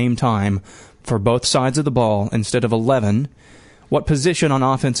at the same time for both sides of the ball instead of 11, what position on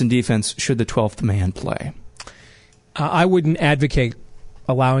offense and defense should the 12th man play? I wouldn't advocate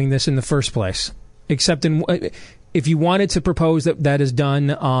allowing this in the first place, except if you wanted to propose that is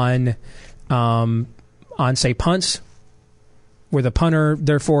done on say punts, where the punter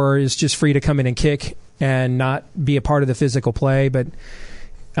therefore is just free to come in and kick and not be a part of the physical play. But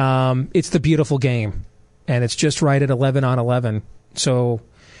it's the beautiful game, and it's just right at 11 on 11. So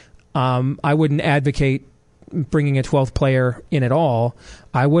I wouldn't advocate bringing a 12th player in at all.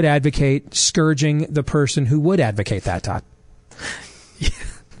 I would advocate scourging the person who would advocate that, Todd.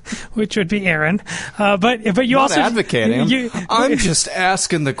 which would be Aaron. But you Not also advocating. I'm just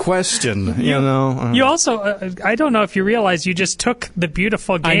asking the question. You also I don't know if you realize you just took the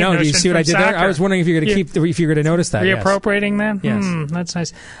beautiful game. I know. Do you see what I did there? I was wondering if you're going to if you're going to notice that. Reappropriating that. Yes. That's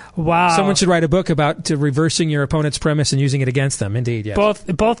nice. Wow. Someone should write a book about reversing your opponent's premise and using it against them. Indeed. Yes.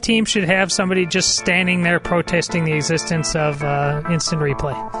 Both teams should have somebody just standing there protesting the existence of instant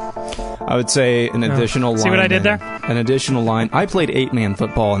replay. I would say an additional line. See what I did there? An additional line. I played 8-man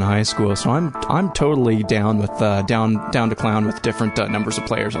football in high school, so I'm totally down with down to clown with different numbers of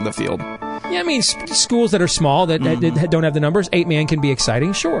players on the field. Yeah, I mean, schools that are small that don't have the numbers, 8-man can be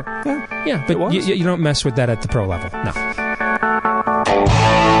exciting, sure. Yeah, but you don't mess with that at the pro level. No.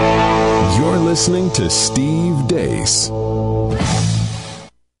 You're listening to Steve Deace.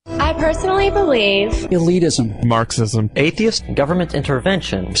 I personally believe elitism, Marxism, atheist, government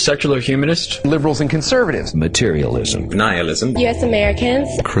intervention, secular humanist, liberals and conservatives, materialism, nihilism, U.S. Americans,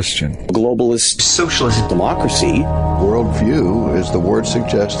 Christian, globalist, socialist, democracy. Worldview, as the word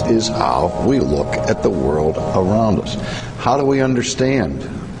suggests, is how we look at the world around us. How do we understand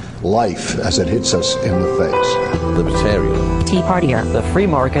life as it hits us in the face? Libertarian, Tea Partier, the free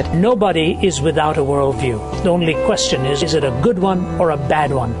market. Nobody is without a worldview. The only question is it a good one or a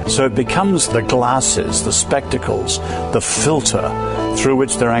bad one? So it becomes the glasses, the spectacles, the filter through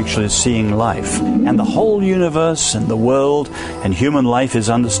which they're actually seeing life. And the whole universe and the world and human life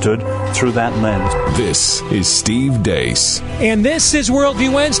is understood through that lens. This is Steve Deace. And this is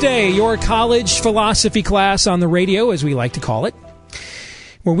Worldview Wednesday, your college philosophy class on the radio, as we like to call it,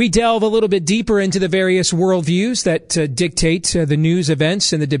 where we delve a little bit deeper into the various worldviews that dictate the news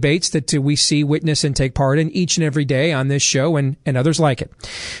events and the debates that we see, witness, and take part in each and every day on this show and others like it.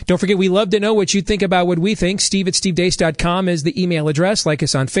 Don't forget, we love to know what you think about what we think. Steve@stevedeace.com is the email address. Like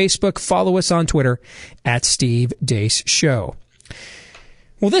us on Facebook. Follow us on Twitter @SteveDeaceShow.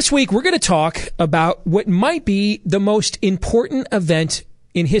 Well, this week we're going to talk about what might be the most important event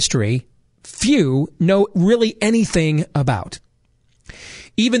in history few know really anything about.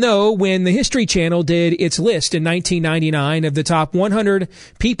 Even though when the History Channel did its list in 1999 of the top 100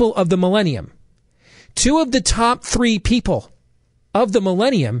 people of the millennium, 2 of the top 3 people of the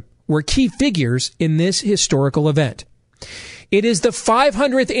millennium were key figures in this historical event. It is the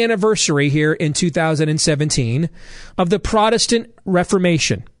 500th anniversary here in 2017 of the Protestant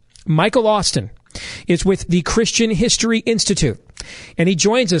Reformation. Michael Austin is with the Christian History Institute, and he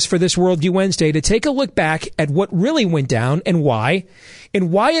joins us for this Worldview Wednesday to take a look back at what really went down and why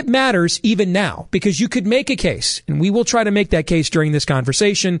it matters even now. Because you could make a case, and we will try to make that case during this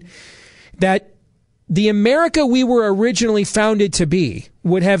conversation, that the America we were originally founded to be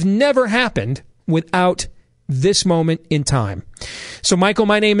would have never happened without this moment in time. So, Michael,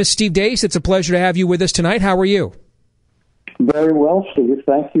 my name is Steve Deace. It's a pleasure to have you with us tonight. How are you? Very well, Steve.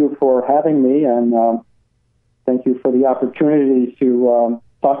 Thank you for having me, and thank you for the opportunity to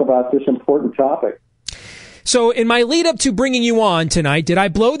talk about this important topic. So in my lead up to bringing you on tonight, did I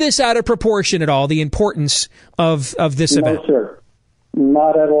blow this out of proportion at all, the importance of this event? No, sir.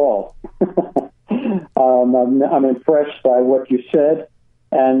 Not at all. I'm impressed by what you said,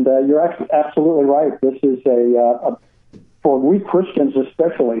 and you're absolutely right. This is for we Christians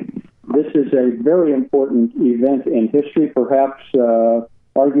especially, this is a very important event in history, perhaps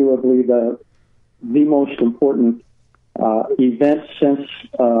arguably the most important event since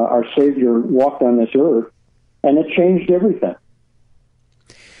our Savior walked on this earth, and it changed everything.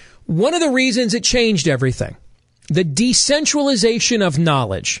 One of the reasons it changed everything, the decentralization of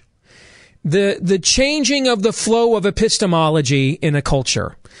knowledge, the changing of the flow of epistemology in a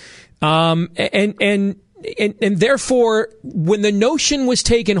culture, and therefore, when the notion was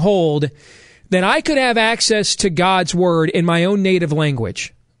taken hold that I could have access to God's word in my own native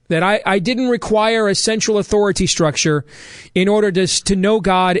language, that I didn't require a central authority structure in order to know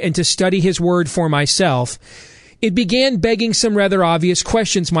God and to study his word for myself, it began begging some rather obvious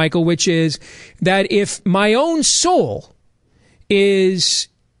questions, Michael, which is that if my own soul is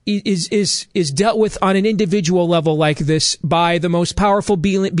dealt with on an individual level like this by the most powerful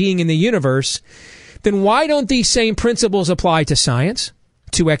being in the universe, then why don't these same principles apply to science,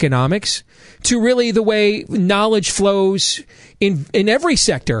 to economics, to really the way knowledge flows in every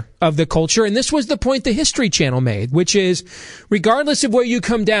sector of the culture? And this was the point the History Channel made, which is, regardless of where you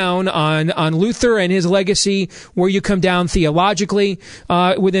come down on Luther and his legacy, where you come down theologically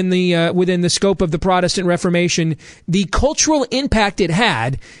within the scope of the Protestant Reformation, the cultural impact it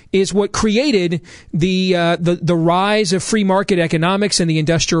had is what created the rise of free market economics and the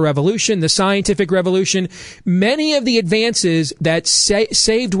Industrial Revolution, the Scientific Revolution, many of the advances that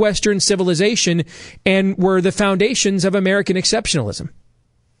saved Western civilization and were the foundations of American exceptionalism.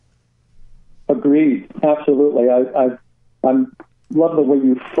 Absolutely. I love the way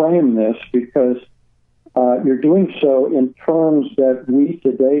you frame this, because you're doing so in terms that we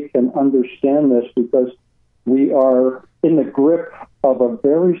today can understand this, because we are in the grip of a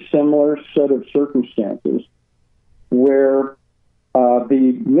very similar set of circumstances where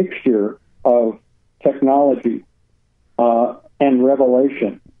the mixture of technology and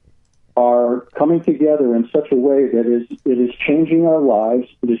revelation are coming together in such a way that it is changing our lives,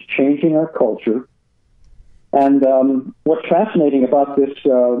 it is changing our culture. And what's fascinating about this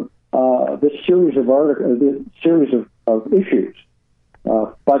series of articles, this series of issues.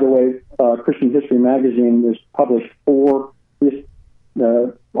 By the way, Christian History Magazine has published 4.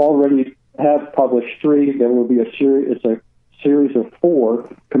 Already have published 3. There will be a series. It's a series of 4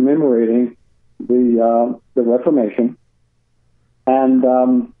 commemorating the Reformation, and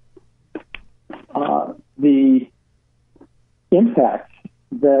the impact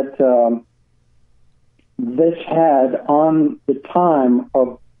that this had on the time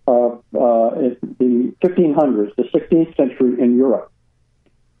of the 1500s, the 16th century in Europe.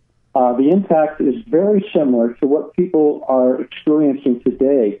 The impact is very similar to what people are experiencing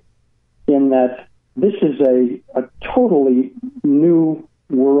today, in that this is a totally new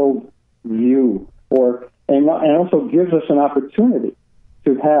world view, and also gives us an opportunity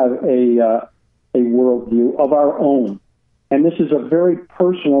to have a worldview of our own. And this is a very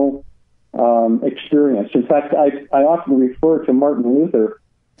personal experience. In fact, I often refer to Martin Luther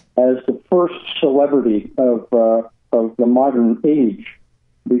as the first celebrity of the modern age,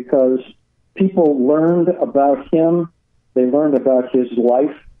 because people learned about him, they learned about his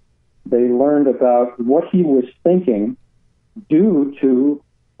life, they learned about what he was thinking due to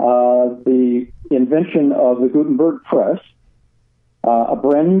the invention of the Gutenberg press, a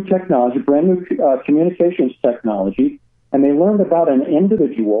brand new technology, brand new communications technology, and they learned about an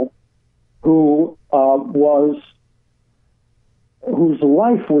individual whose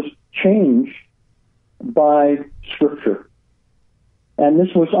life was changed by Scripture. And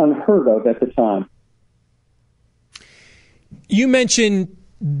this was unheard of at the time. You mentioned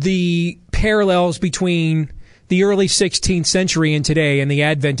the parallels between the early 16th century and today, and the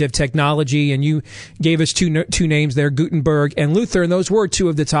advent of technology, and you gave us two names there, Gutenberg and Luther, and those were 2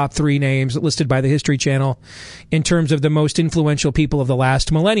 of the top 3 names listed by the History Channel in terms of the most influential people of the last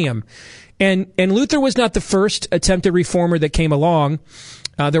millennium. And Luther was not the first attempted reformer that came along.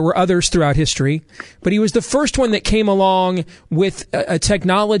 There were others throughout history, but he was the first one that came along with a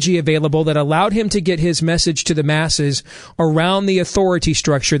technology available that allowed him to get his message to the masses around the authority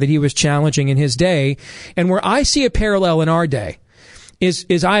structure that he was challenging in his day. And where I see a parallel in our day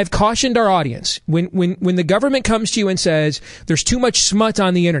is I have cautioned our audience, when the government comes to you and says there's too much smut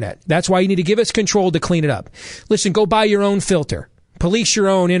on the internet, that's why you need to give us control to clean it up. Listen, go buy your own filter. Police your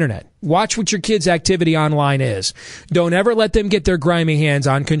own internet. Watch what your kids' activity online is. Don't ever let them get their grimy hands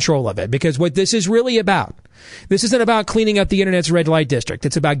on control of it, because what this is really about, this isn't about cleaning up the internet's red light district.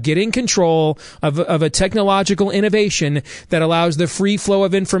 It's about getting control of a technological innovation that allows the free flow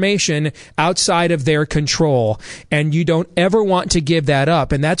of information outside of their control. And you don't ever want to give that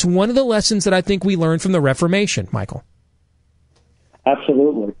up. And that's one of the lessons that I think we learned from the Reformation, Michael.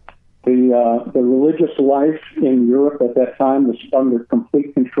 Absolutely. The religious life in Europe at that time was under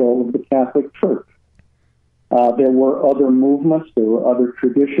complete control of the Catholic Church. There were other movements, there were other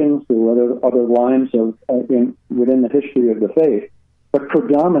traditions, there were other lines within the history of the faith, but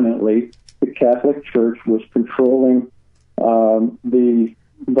predominantly the Catholic Church was controlling the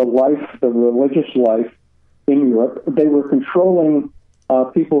religious life in Europe. They were controlling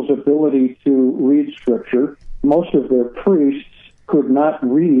people's ability to read Scripture. Most of their priests could not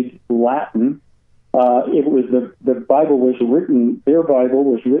read Latin. It was the Bible was written. Their Bible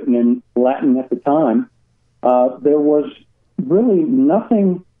was written in Latin at the time. There was really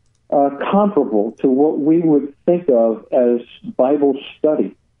nothing comparable to what we would think of as Bible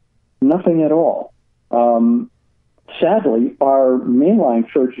study. Nothing at all. Sadly, our mainline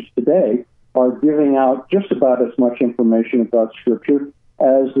churches today are giving out just about as much information about Scripture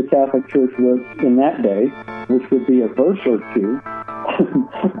as the Catholic Church was in that day, which would be a verse or 2.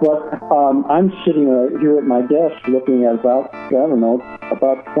 But I'm sitting here at my desk looking at about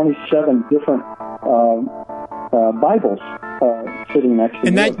 27 different Bibles sitting next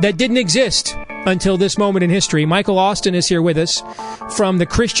to me. And that didn't exist until this moment in history. Michael Austin is here with us from the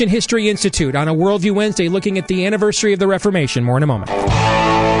Christian History Institute on a Worldview Wednesday, looking at the anniversary of the Reformation. More in a moment.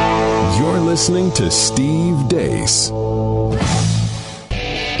 You're listening to Steve Deace.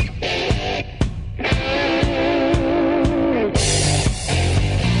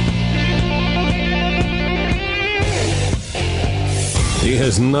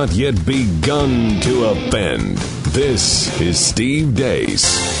 has not yet begun to offend. This is Steve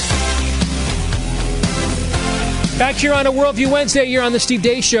Deace. Back here on a Worldview Wednesday, you're on the Steve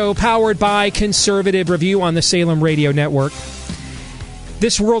Deace Show, powered by Conservative Review on the Salem Radio Network.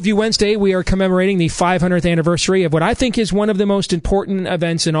 This Worldview Wednesday, we are commemorating the 500th anniversary of what I think is one of the most important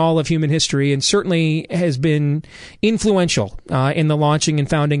events in all of human history, and certainly has been influential in the launching and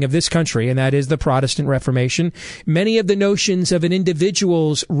founding of this country, and that is the Protestant Reformation. Many of the notions of an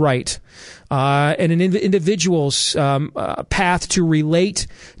individual's right and an individual's path to relate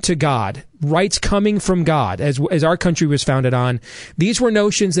to God, rights coming from God, as our country was founded on, these were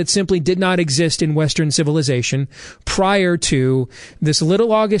notions that simply did not exist in Western civilization prior to this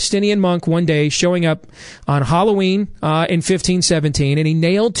little Augustinian monk one day showing up on Halloween in 1517, and he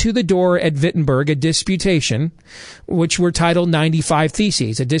nailed to the door at Wittenberg a disputation, which were titled 95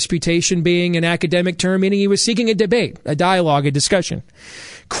 Theses. A disputation being an academic term, meaning he was seeking a debate, a dialogue, a discussion,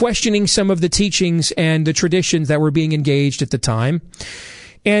 questioning some of the teachings and the traditions that were being engaged at the time.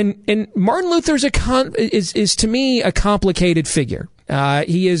 And Martin Luther is to me a complicated figure.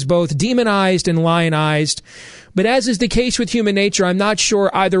 He is both demonized and lionized, but as is the case with human nature, I'm not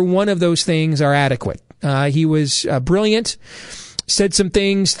sure either one of those things are adequate. He was brilliant, said some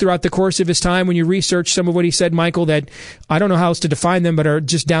things throughout the course of his time, when you research some of what he said, Michael, that I don't know how else to define them, but are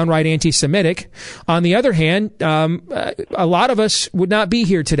just downright anti-Semitic. On the other hand, a lot of us would not be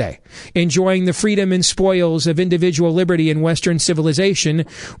here today enjoying the freedom and spoils of individual liberty in Western civilization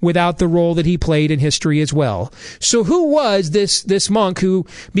without the role that he played in history as well. So who was this monk who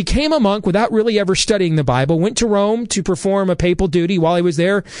became a monk without really ever studying the Bible, went to Rome to perform a papal duty? While he was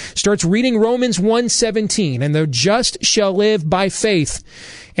there, starts reading Romans 1:17, and the just shall live by faith.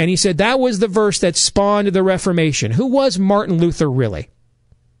 And he said that was the verse that spawned the Reformation. Who was Martin Luther really?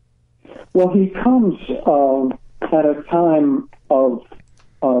 Well, he comes at a time of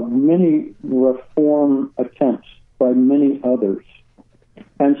many reform attempts by many others.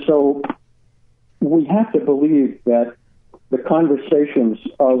 And so we have to believe that the conversations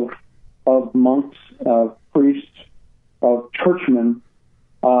of monks, of priests, of churchmen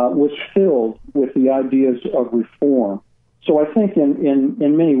was filled with the ideas of reform. So I think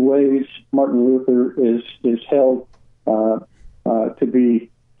in many ways, Martin Luther is held to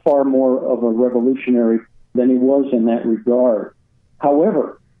be far more of a revolutionary than he was in that regard.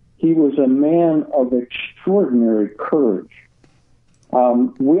 However, he was a man of extraordinary courage.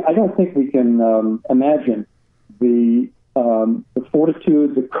 I don't think we can imagine the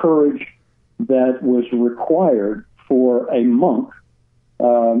fortitude, the courage that was required for a monk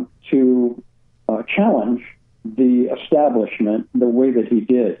to challenge the establishment the way that he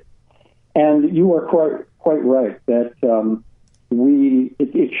did. And you are quite right that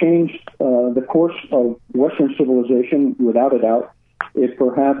it changed the course of Western civilization without a doubt. It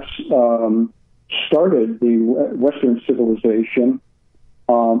perhaps started the Western civilization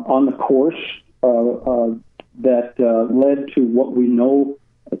on the course that led to what we know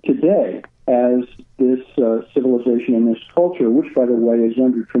today as this civilization and this culture, which, by the way, is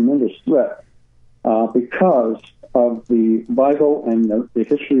under tremendous threat because of the Bible and the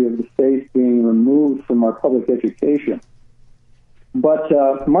history of the faith being removed from our public education. But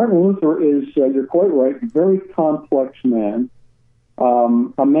Martin Luther is, you're quite right, a very complex man,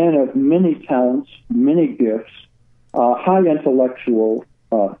 a man of many talents, many gifts, high intellectual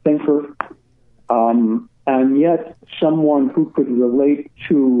thinker, and yet someone who could relate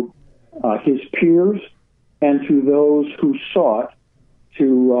to his peers and to those who sought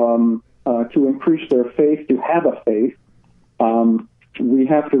to increase their faith, to have a faith. We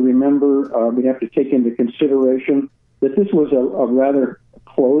have to remember, we have to take into consideration that this was a rather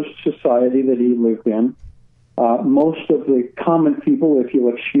closed society that he lived in. Most of the common people, if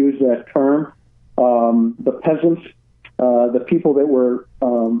you'll excuse that term, the peasants, the people that were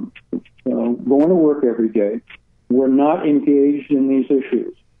going to work every day, were not engaged in these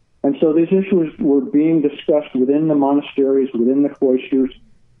issues. And so these issues were being discussed within the monasteries, within the cloisters,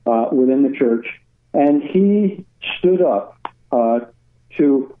 within the church. And he stood up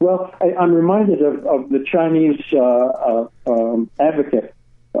I'm reminded of the Chinese advocate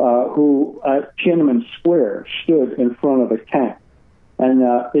who at Tiananmen Square stood in front of a tank. And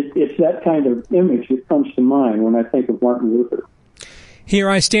it's that kind of image that comes to mind when I think of Martin Luther. Here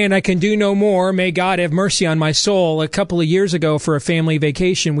I stand, I can do no more. May God have mercy on my soul. A couple of years ago for a family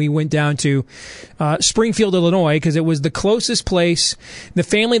vacation, we went down to Springfield, Illinois, because it was the closest place. The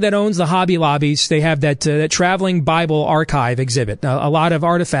family that owns the Hobby Lobbies, they have that traveling Bible archive exhibit. A lot of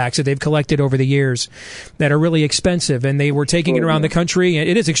artifacts that they've collected over the years that are really expensive, and they were taking it around the country.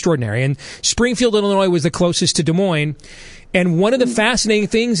 It is extraordinary. And Springfield, Illinois was the closest to Des Moines. And one of the fascinating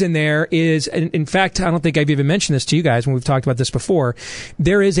things in there is, in fact, I don't think I've even mentioned this to you guys when we've talked about this before.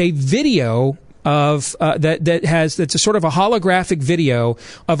 There is a video of that's a sort of a holographic video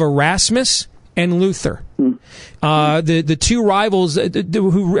of Erasmus and Luther. The two rivals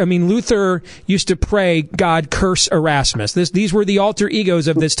Luther used to pray, God curse Erasmus. These were the alter egos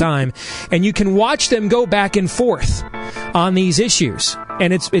of this time. And you can watch them go back and forth on these issues.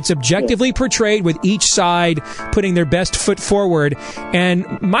 And it's objectively portrayed with each side putting their best foot forward.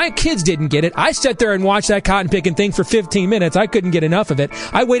 And my kids didn't get it. I sat there and watched that cotton picking thing for 15 minutes. I couldn't get enough of it.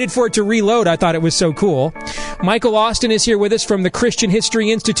 I waited for it to reload. I thought it was so cool. Michael Austin is here with us from the Christian History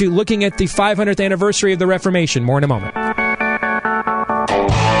Institute, looking at the 500th anniversary of the Reformation. More in a moment.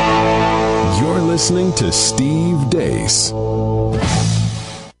 You're listening to Steve Deace.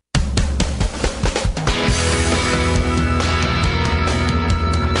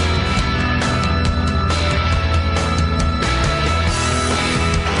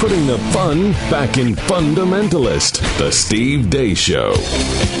 Putting the fun back in Fundamentalist, the Steve Deace Show.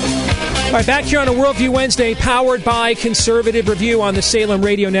 All right, back here on a Worldview Wednesday, powered by Conservative Review on the Salem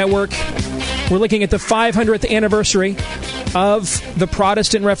Radio Network. We're looking at the 500th anniversary of the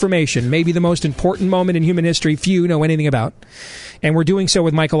Protestant Reformation, maybe the most important moment in human history few know anything about. And we're doing so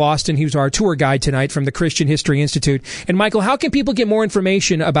with Michael Austin. He was our tour guide tonight from the Christian History Institute. And Michael, how can people get more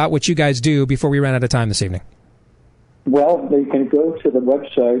information about what you guys do before we run out of time this evening? Well, they can go to the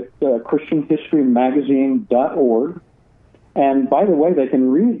website, ChristianHistoryMagazine.org. And by the way, they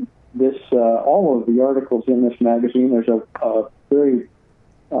can read this, all of the articles in this magazine. There's a very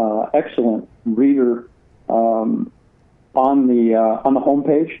excellent reader on the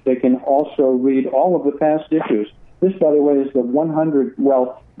homepage. They can also read all of the past issues. This, by the way, is the 100.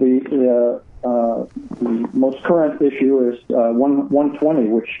 Well, the most current issue is 120,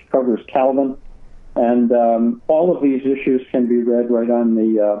 which covers Calvin, and all of these issues can be read right on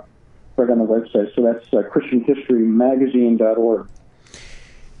the website. So that's ChristianHistoryMagazine.org.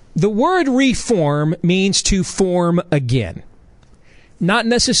 The word reform means to form again, not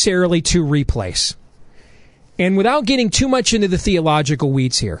necessarily to replace. And without getting too much into the theological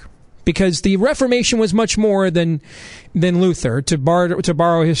weeds here, because the Reformation was much more than Luther, to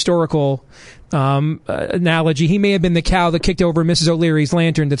borrow a historical analogy. He may have been the cow that kicked over Mrs. O'Leary's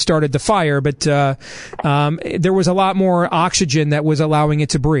lantern that started the fire, but there was a lot more oxygen that was allowing it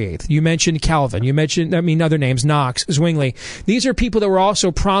to breathe. You mentioned Calvin. You mentioned, other names, Knox, Zwingli. These are people that were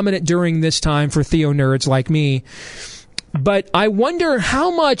also prominent during this time for theo-nerds like me. But I wonder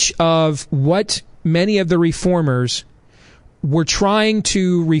how much of what many of the reformers were trying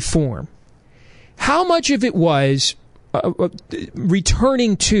to reform, how much of it was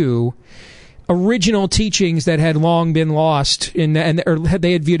returning to original teachings that had long been lost or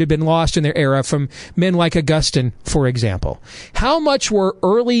they had viewed had been lost in their era from men like Augustine, for example. How much were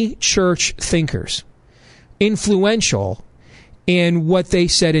early church thinkers influential in what they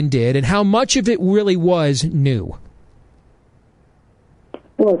said and did, and how much of it really was new?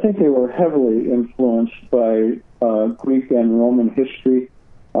 Well, I think they were heavily influenced by Greek and Roman history,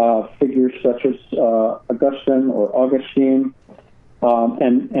 figures such as Augustine or Augustine,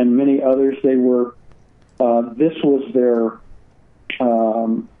 and many others. They were. This was their.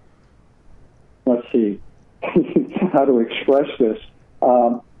 Let's see, how to express this.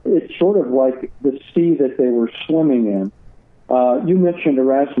 It's sort of like the sea that they were swimming in. You mentioned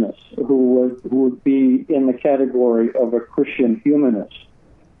Erasmus, who would be in the category of a Christian humanist.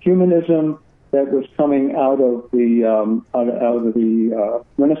 Humanism that was coming out of the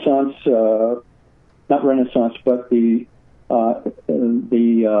Renaissance, not Renaissance, but the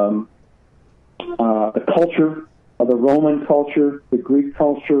culture of the Roman culture, the Greek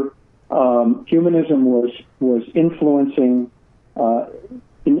culture. Humanism was influencing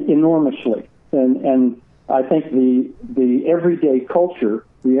enormously, and I think the everyday culture,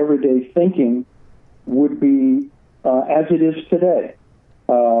 the everyday thinking, would be as it is today.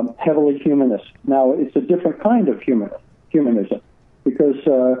 Heavily humanist. Now, it's a different kind of humanism, because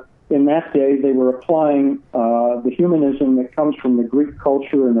in that day they were applying the humanism that comes from the Greek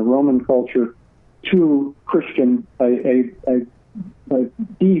culture and the Roman culture to Christian, a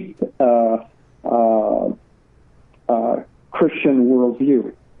deep Christian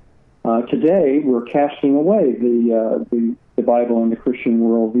worldview. Today, we're casting away the Bible and the Christian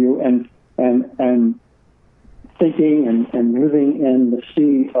worldview and thinking and living in the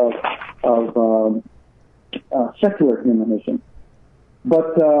sea of secular humanism.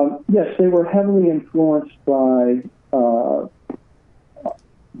 But yes, they were heavily influenced by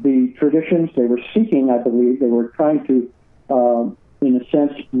the traditions. They were seeking, I believe, they were trying to, in a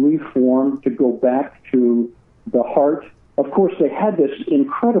sense, reform, to go back to the heart of course, they had this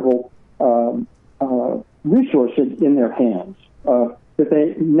incredible resource in their hands that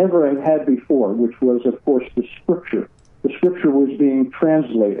they never had before, which was, of course, the Scripture. The Scripture was being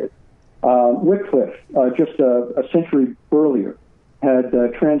translated. Wycliffe, just a century earlier, had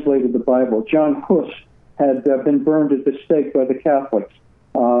translated the Bible. John Hus had been burned at the stake by the Catholics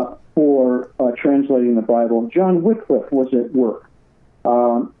for translating the Bible. John Wycliffe was at work,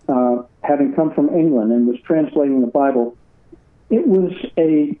 having come from England and was translating the Bible. It was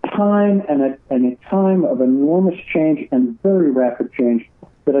a time and a time of enormous change and very rapid change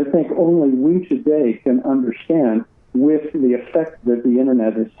that I think only we today can understand with the effect that the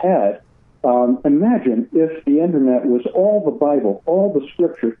Internet has had. Imagine if the Internet was all the Bible, all the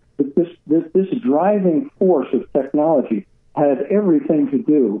Scripture, that this driving force of technology had everything to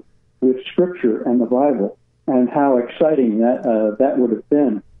do with Scripture and the Bible, and how exciting that would have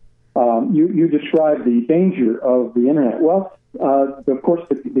been. You described the danger of the Internet. Well, of course,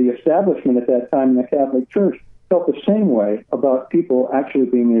 the establishment at that time in the Catholic Church felt the same way about people actually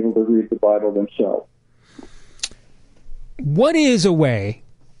being able to read the Bible themselves. What is a way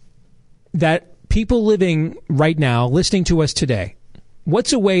that people living right now, listening to us today,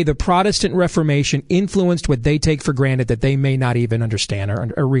 what's a way the Protestant Reformation influenced what they take for granted that they may not even understand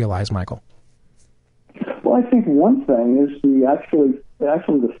or realize, Michael? Well, I think one thing is actually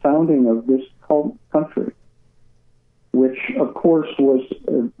the founding of this country, which, of course, was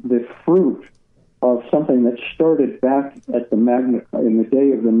the fruit of something that started back at in the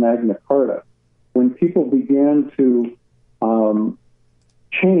day of the Magna Carta, when people began to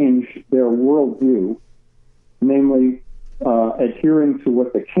change their worldview, namely adhering to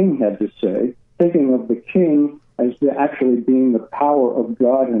what the king had to say, thinking of the king as actually being the power of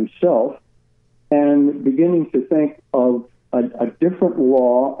God himself, and beginning to think of a different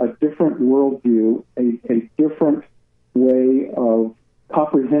law, a different worldview, a different way of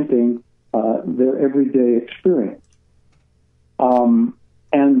comprehending their everyday experience.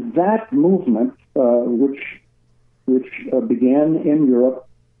 And that movement, which began in Europe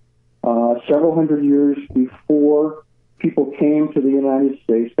several hundred years before people came to the United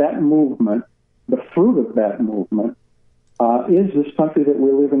States, that movement, the fruit of that movement, is this country that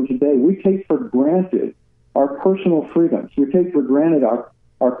we live in today. We take for granted our personal freedoms. We take for granted our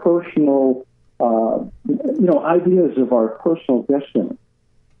personal, ideas of our personal destiny,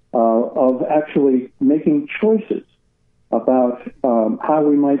 of actually making choices about how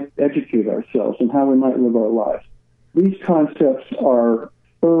we might educate ourselves and how we might live our lives. These concepts were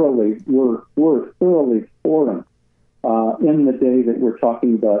thoroughly foreign in the day that we're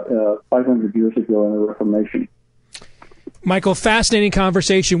talking about 500 years ago in the Reformation. Michael, fascinating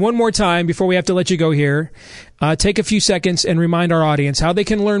conversation. One more time before we have to let you go here. Take a few seconds and remind our audience how they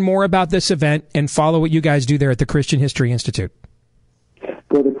can learn more about this event and follow what you guys do there at the Christian History Institute.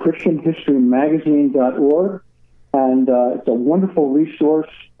 Go to ChristianHistoryMagazine.org, and it's a wonderful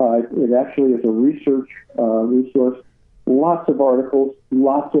resource. It actually is a research resource. Lots of articles,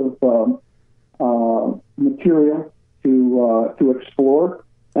 lots of material to explore.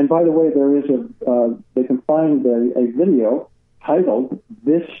 And by the way, there is they can find a video titled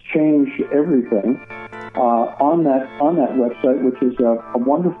 "This Changed Everything" on that website, which is a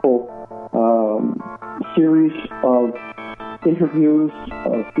wonderful series of interviews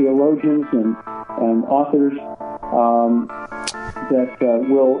of theologians and authors that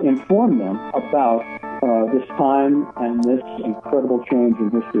will inform them about this time and this incredible change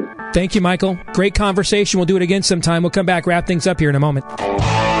in history. Thank you, Michael. Great conversation. We'll do it again sometime. We'll come back, wrap things up here in a moment.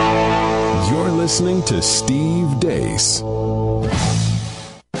 You're listening to Steve Deace.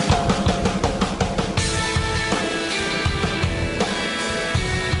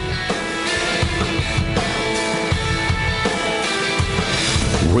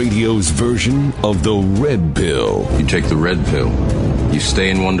 Radio's version of the red pill. You take the red pill, you stay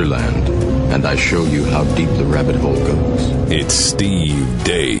in Wonderland, and I show you how deep the rabbit hole goes. It's Steve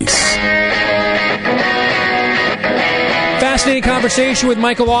Deace. Fascinating conversation with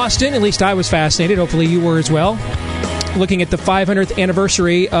Michael Austin. At least I was fascinated. Hopefully you were as well. Looking at the 500th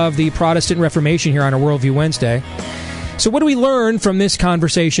anniversary of the Protestant Reformation here on a Worldview Wednesday. So what do we learn from this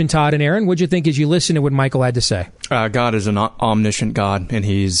conversation, Todd and Aaron? What did you think as you listened to what Michael had to say? God is an omniscient God, and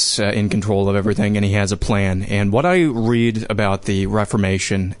He's in control of everything, and He has a plan. And what I read about the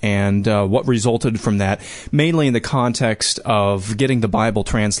Reformation and what resulted from that, mainly in the context of getting the Bible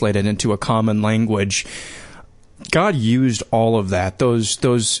translated into a common language, God used all of that, those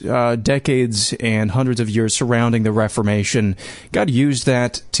decades and hundreds of years surrounding the Reformation. God used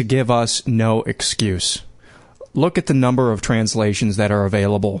that to give us no excuse. look at the number of translations that are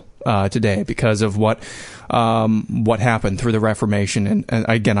available today because of what happened through the Reformation. And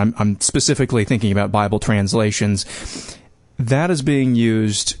again, I'm specifically thinking about Bible translations. That is being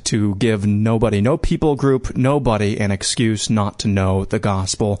used to give nobody, no people group, nobody, an excuse not to know the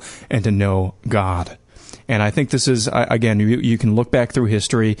gospel and to know God. And I think this is, again, you can look back through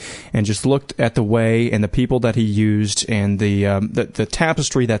history and just look at the way and the people that he used and the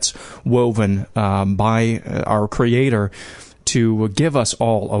tapestry that's woven by our Creator to give us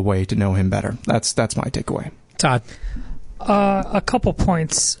all a way to know him better. That's my takeaway. Todd? A couple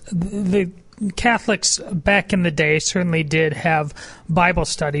points. The Catholics back in the day certainly did have Bible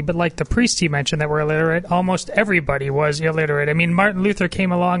study, but like the priest you mentioned that were illiterate, almost everybody was illiterate. I mean, Martin Luther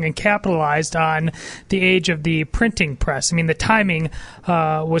came along and capitalized on the age of the printing press. I mean, the timing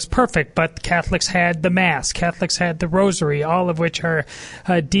was perfect, but Catholics had the Mass, Catholics had the Rosary, all of which are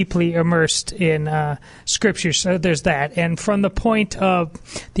deeply immersed in Scripture. So there's that. And from the point of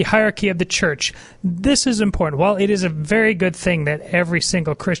the hierarchy of the Church, this is important. While it is a very good thing that every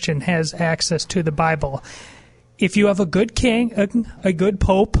single Christian has access to the Bible, if you have a good king, a good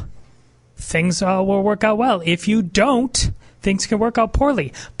pope, things will work out well. If you don't, things can work out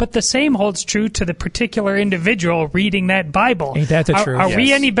poorly. But the same holds true to the particular individual reading that Bible. Ain't that the truth? Are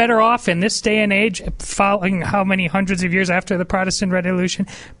we any better off in this day and age, following how many hundreds of years after the Protestant Revolution,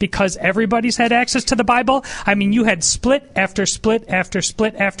 because everybody's had access to the Bible? I mean, you had split after split after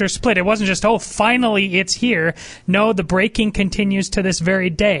split after split. It wasn't just, oh, finally it's here. No, the breaking continues to this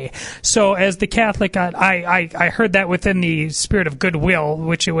very day. So as the Catholic, I heard that within the spirit of goodwill,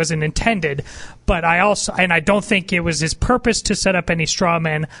 which it wasn't intended. But I don't think it was his purpose to set up any straw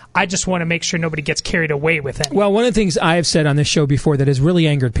man. I just want to make sure nobody gets carried away with it. Well, one of the things I have said on this show before that has really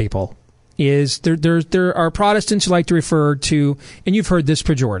angered people is there are Protestants who like to refer to, and you've heard this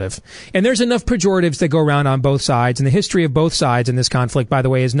pejorative, and there's enough pejoratives that go around on both sides, and the history of both sides in this conflict, by the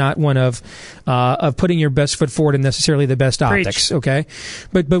way, is not one of putting your best foot forward in necessarily the best optics, okay?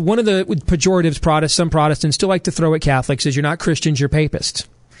 But one of the pejoratives some Protestants still like to throw at Catholics is you're not Christians, you're papists.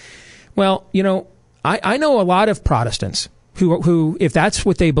 Well, you know, I know a lot of Protestants who, if that's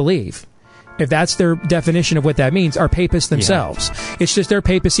what they believe, if that's their definition of what that means, are papists themselves. Yeah. It's just their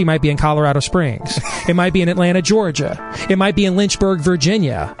papacy might be in Colorado Springs. It might be in Atlanta, Georgia. It might be in Lynchburg,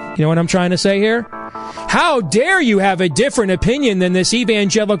 Virginia. You know what I'm trying to say here? How dare you have a different opinion than this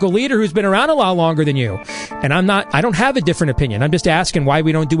evangelical leader who's been around a lot longer than you? And I don't have a different opinion. I'm just asking why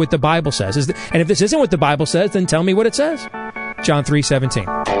we don't do what the Bible says. And if this isn't what the Bible says, then tell me what it says. John 3:17.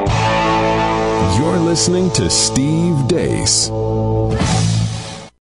 You're listening to Steve Deace.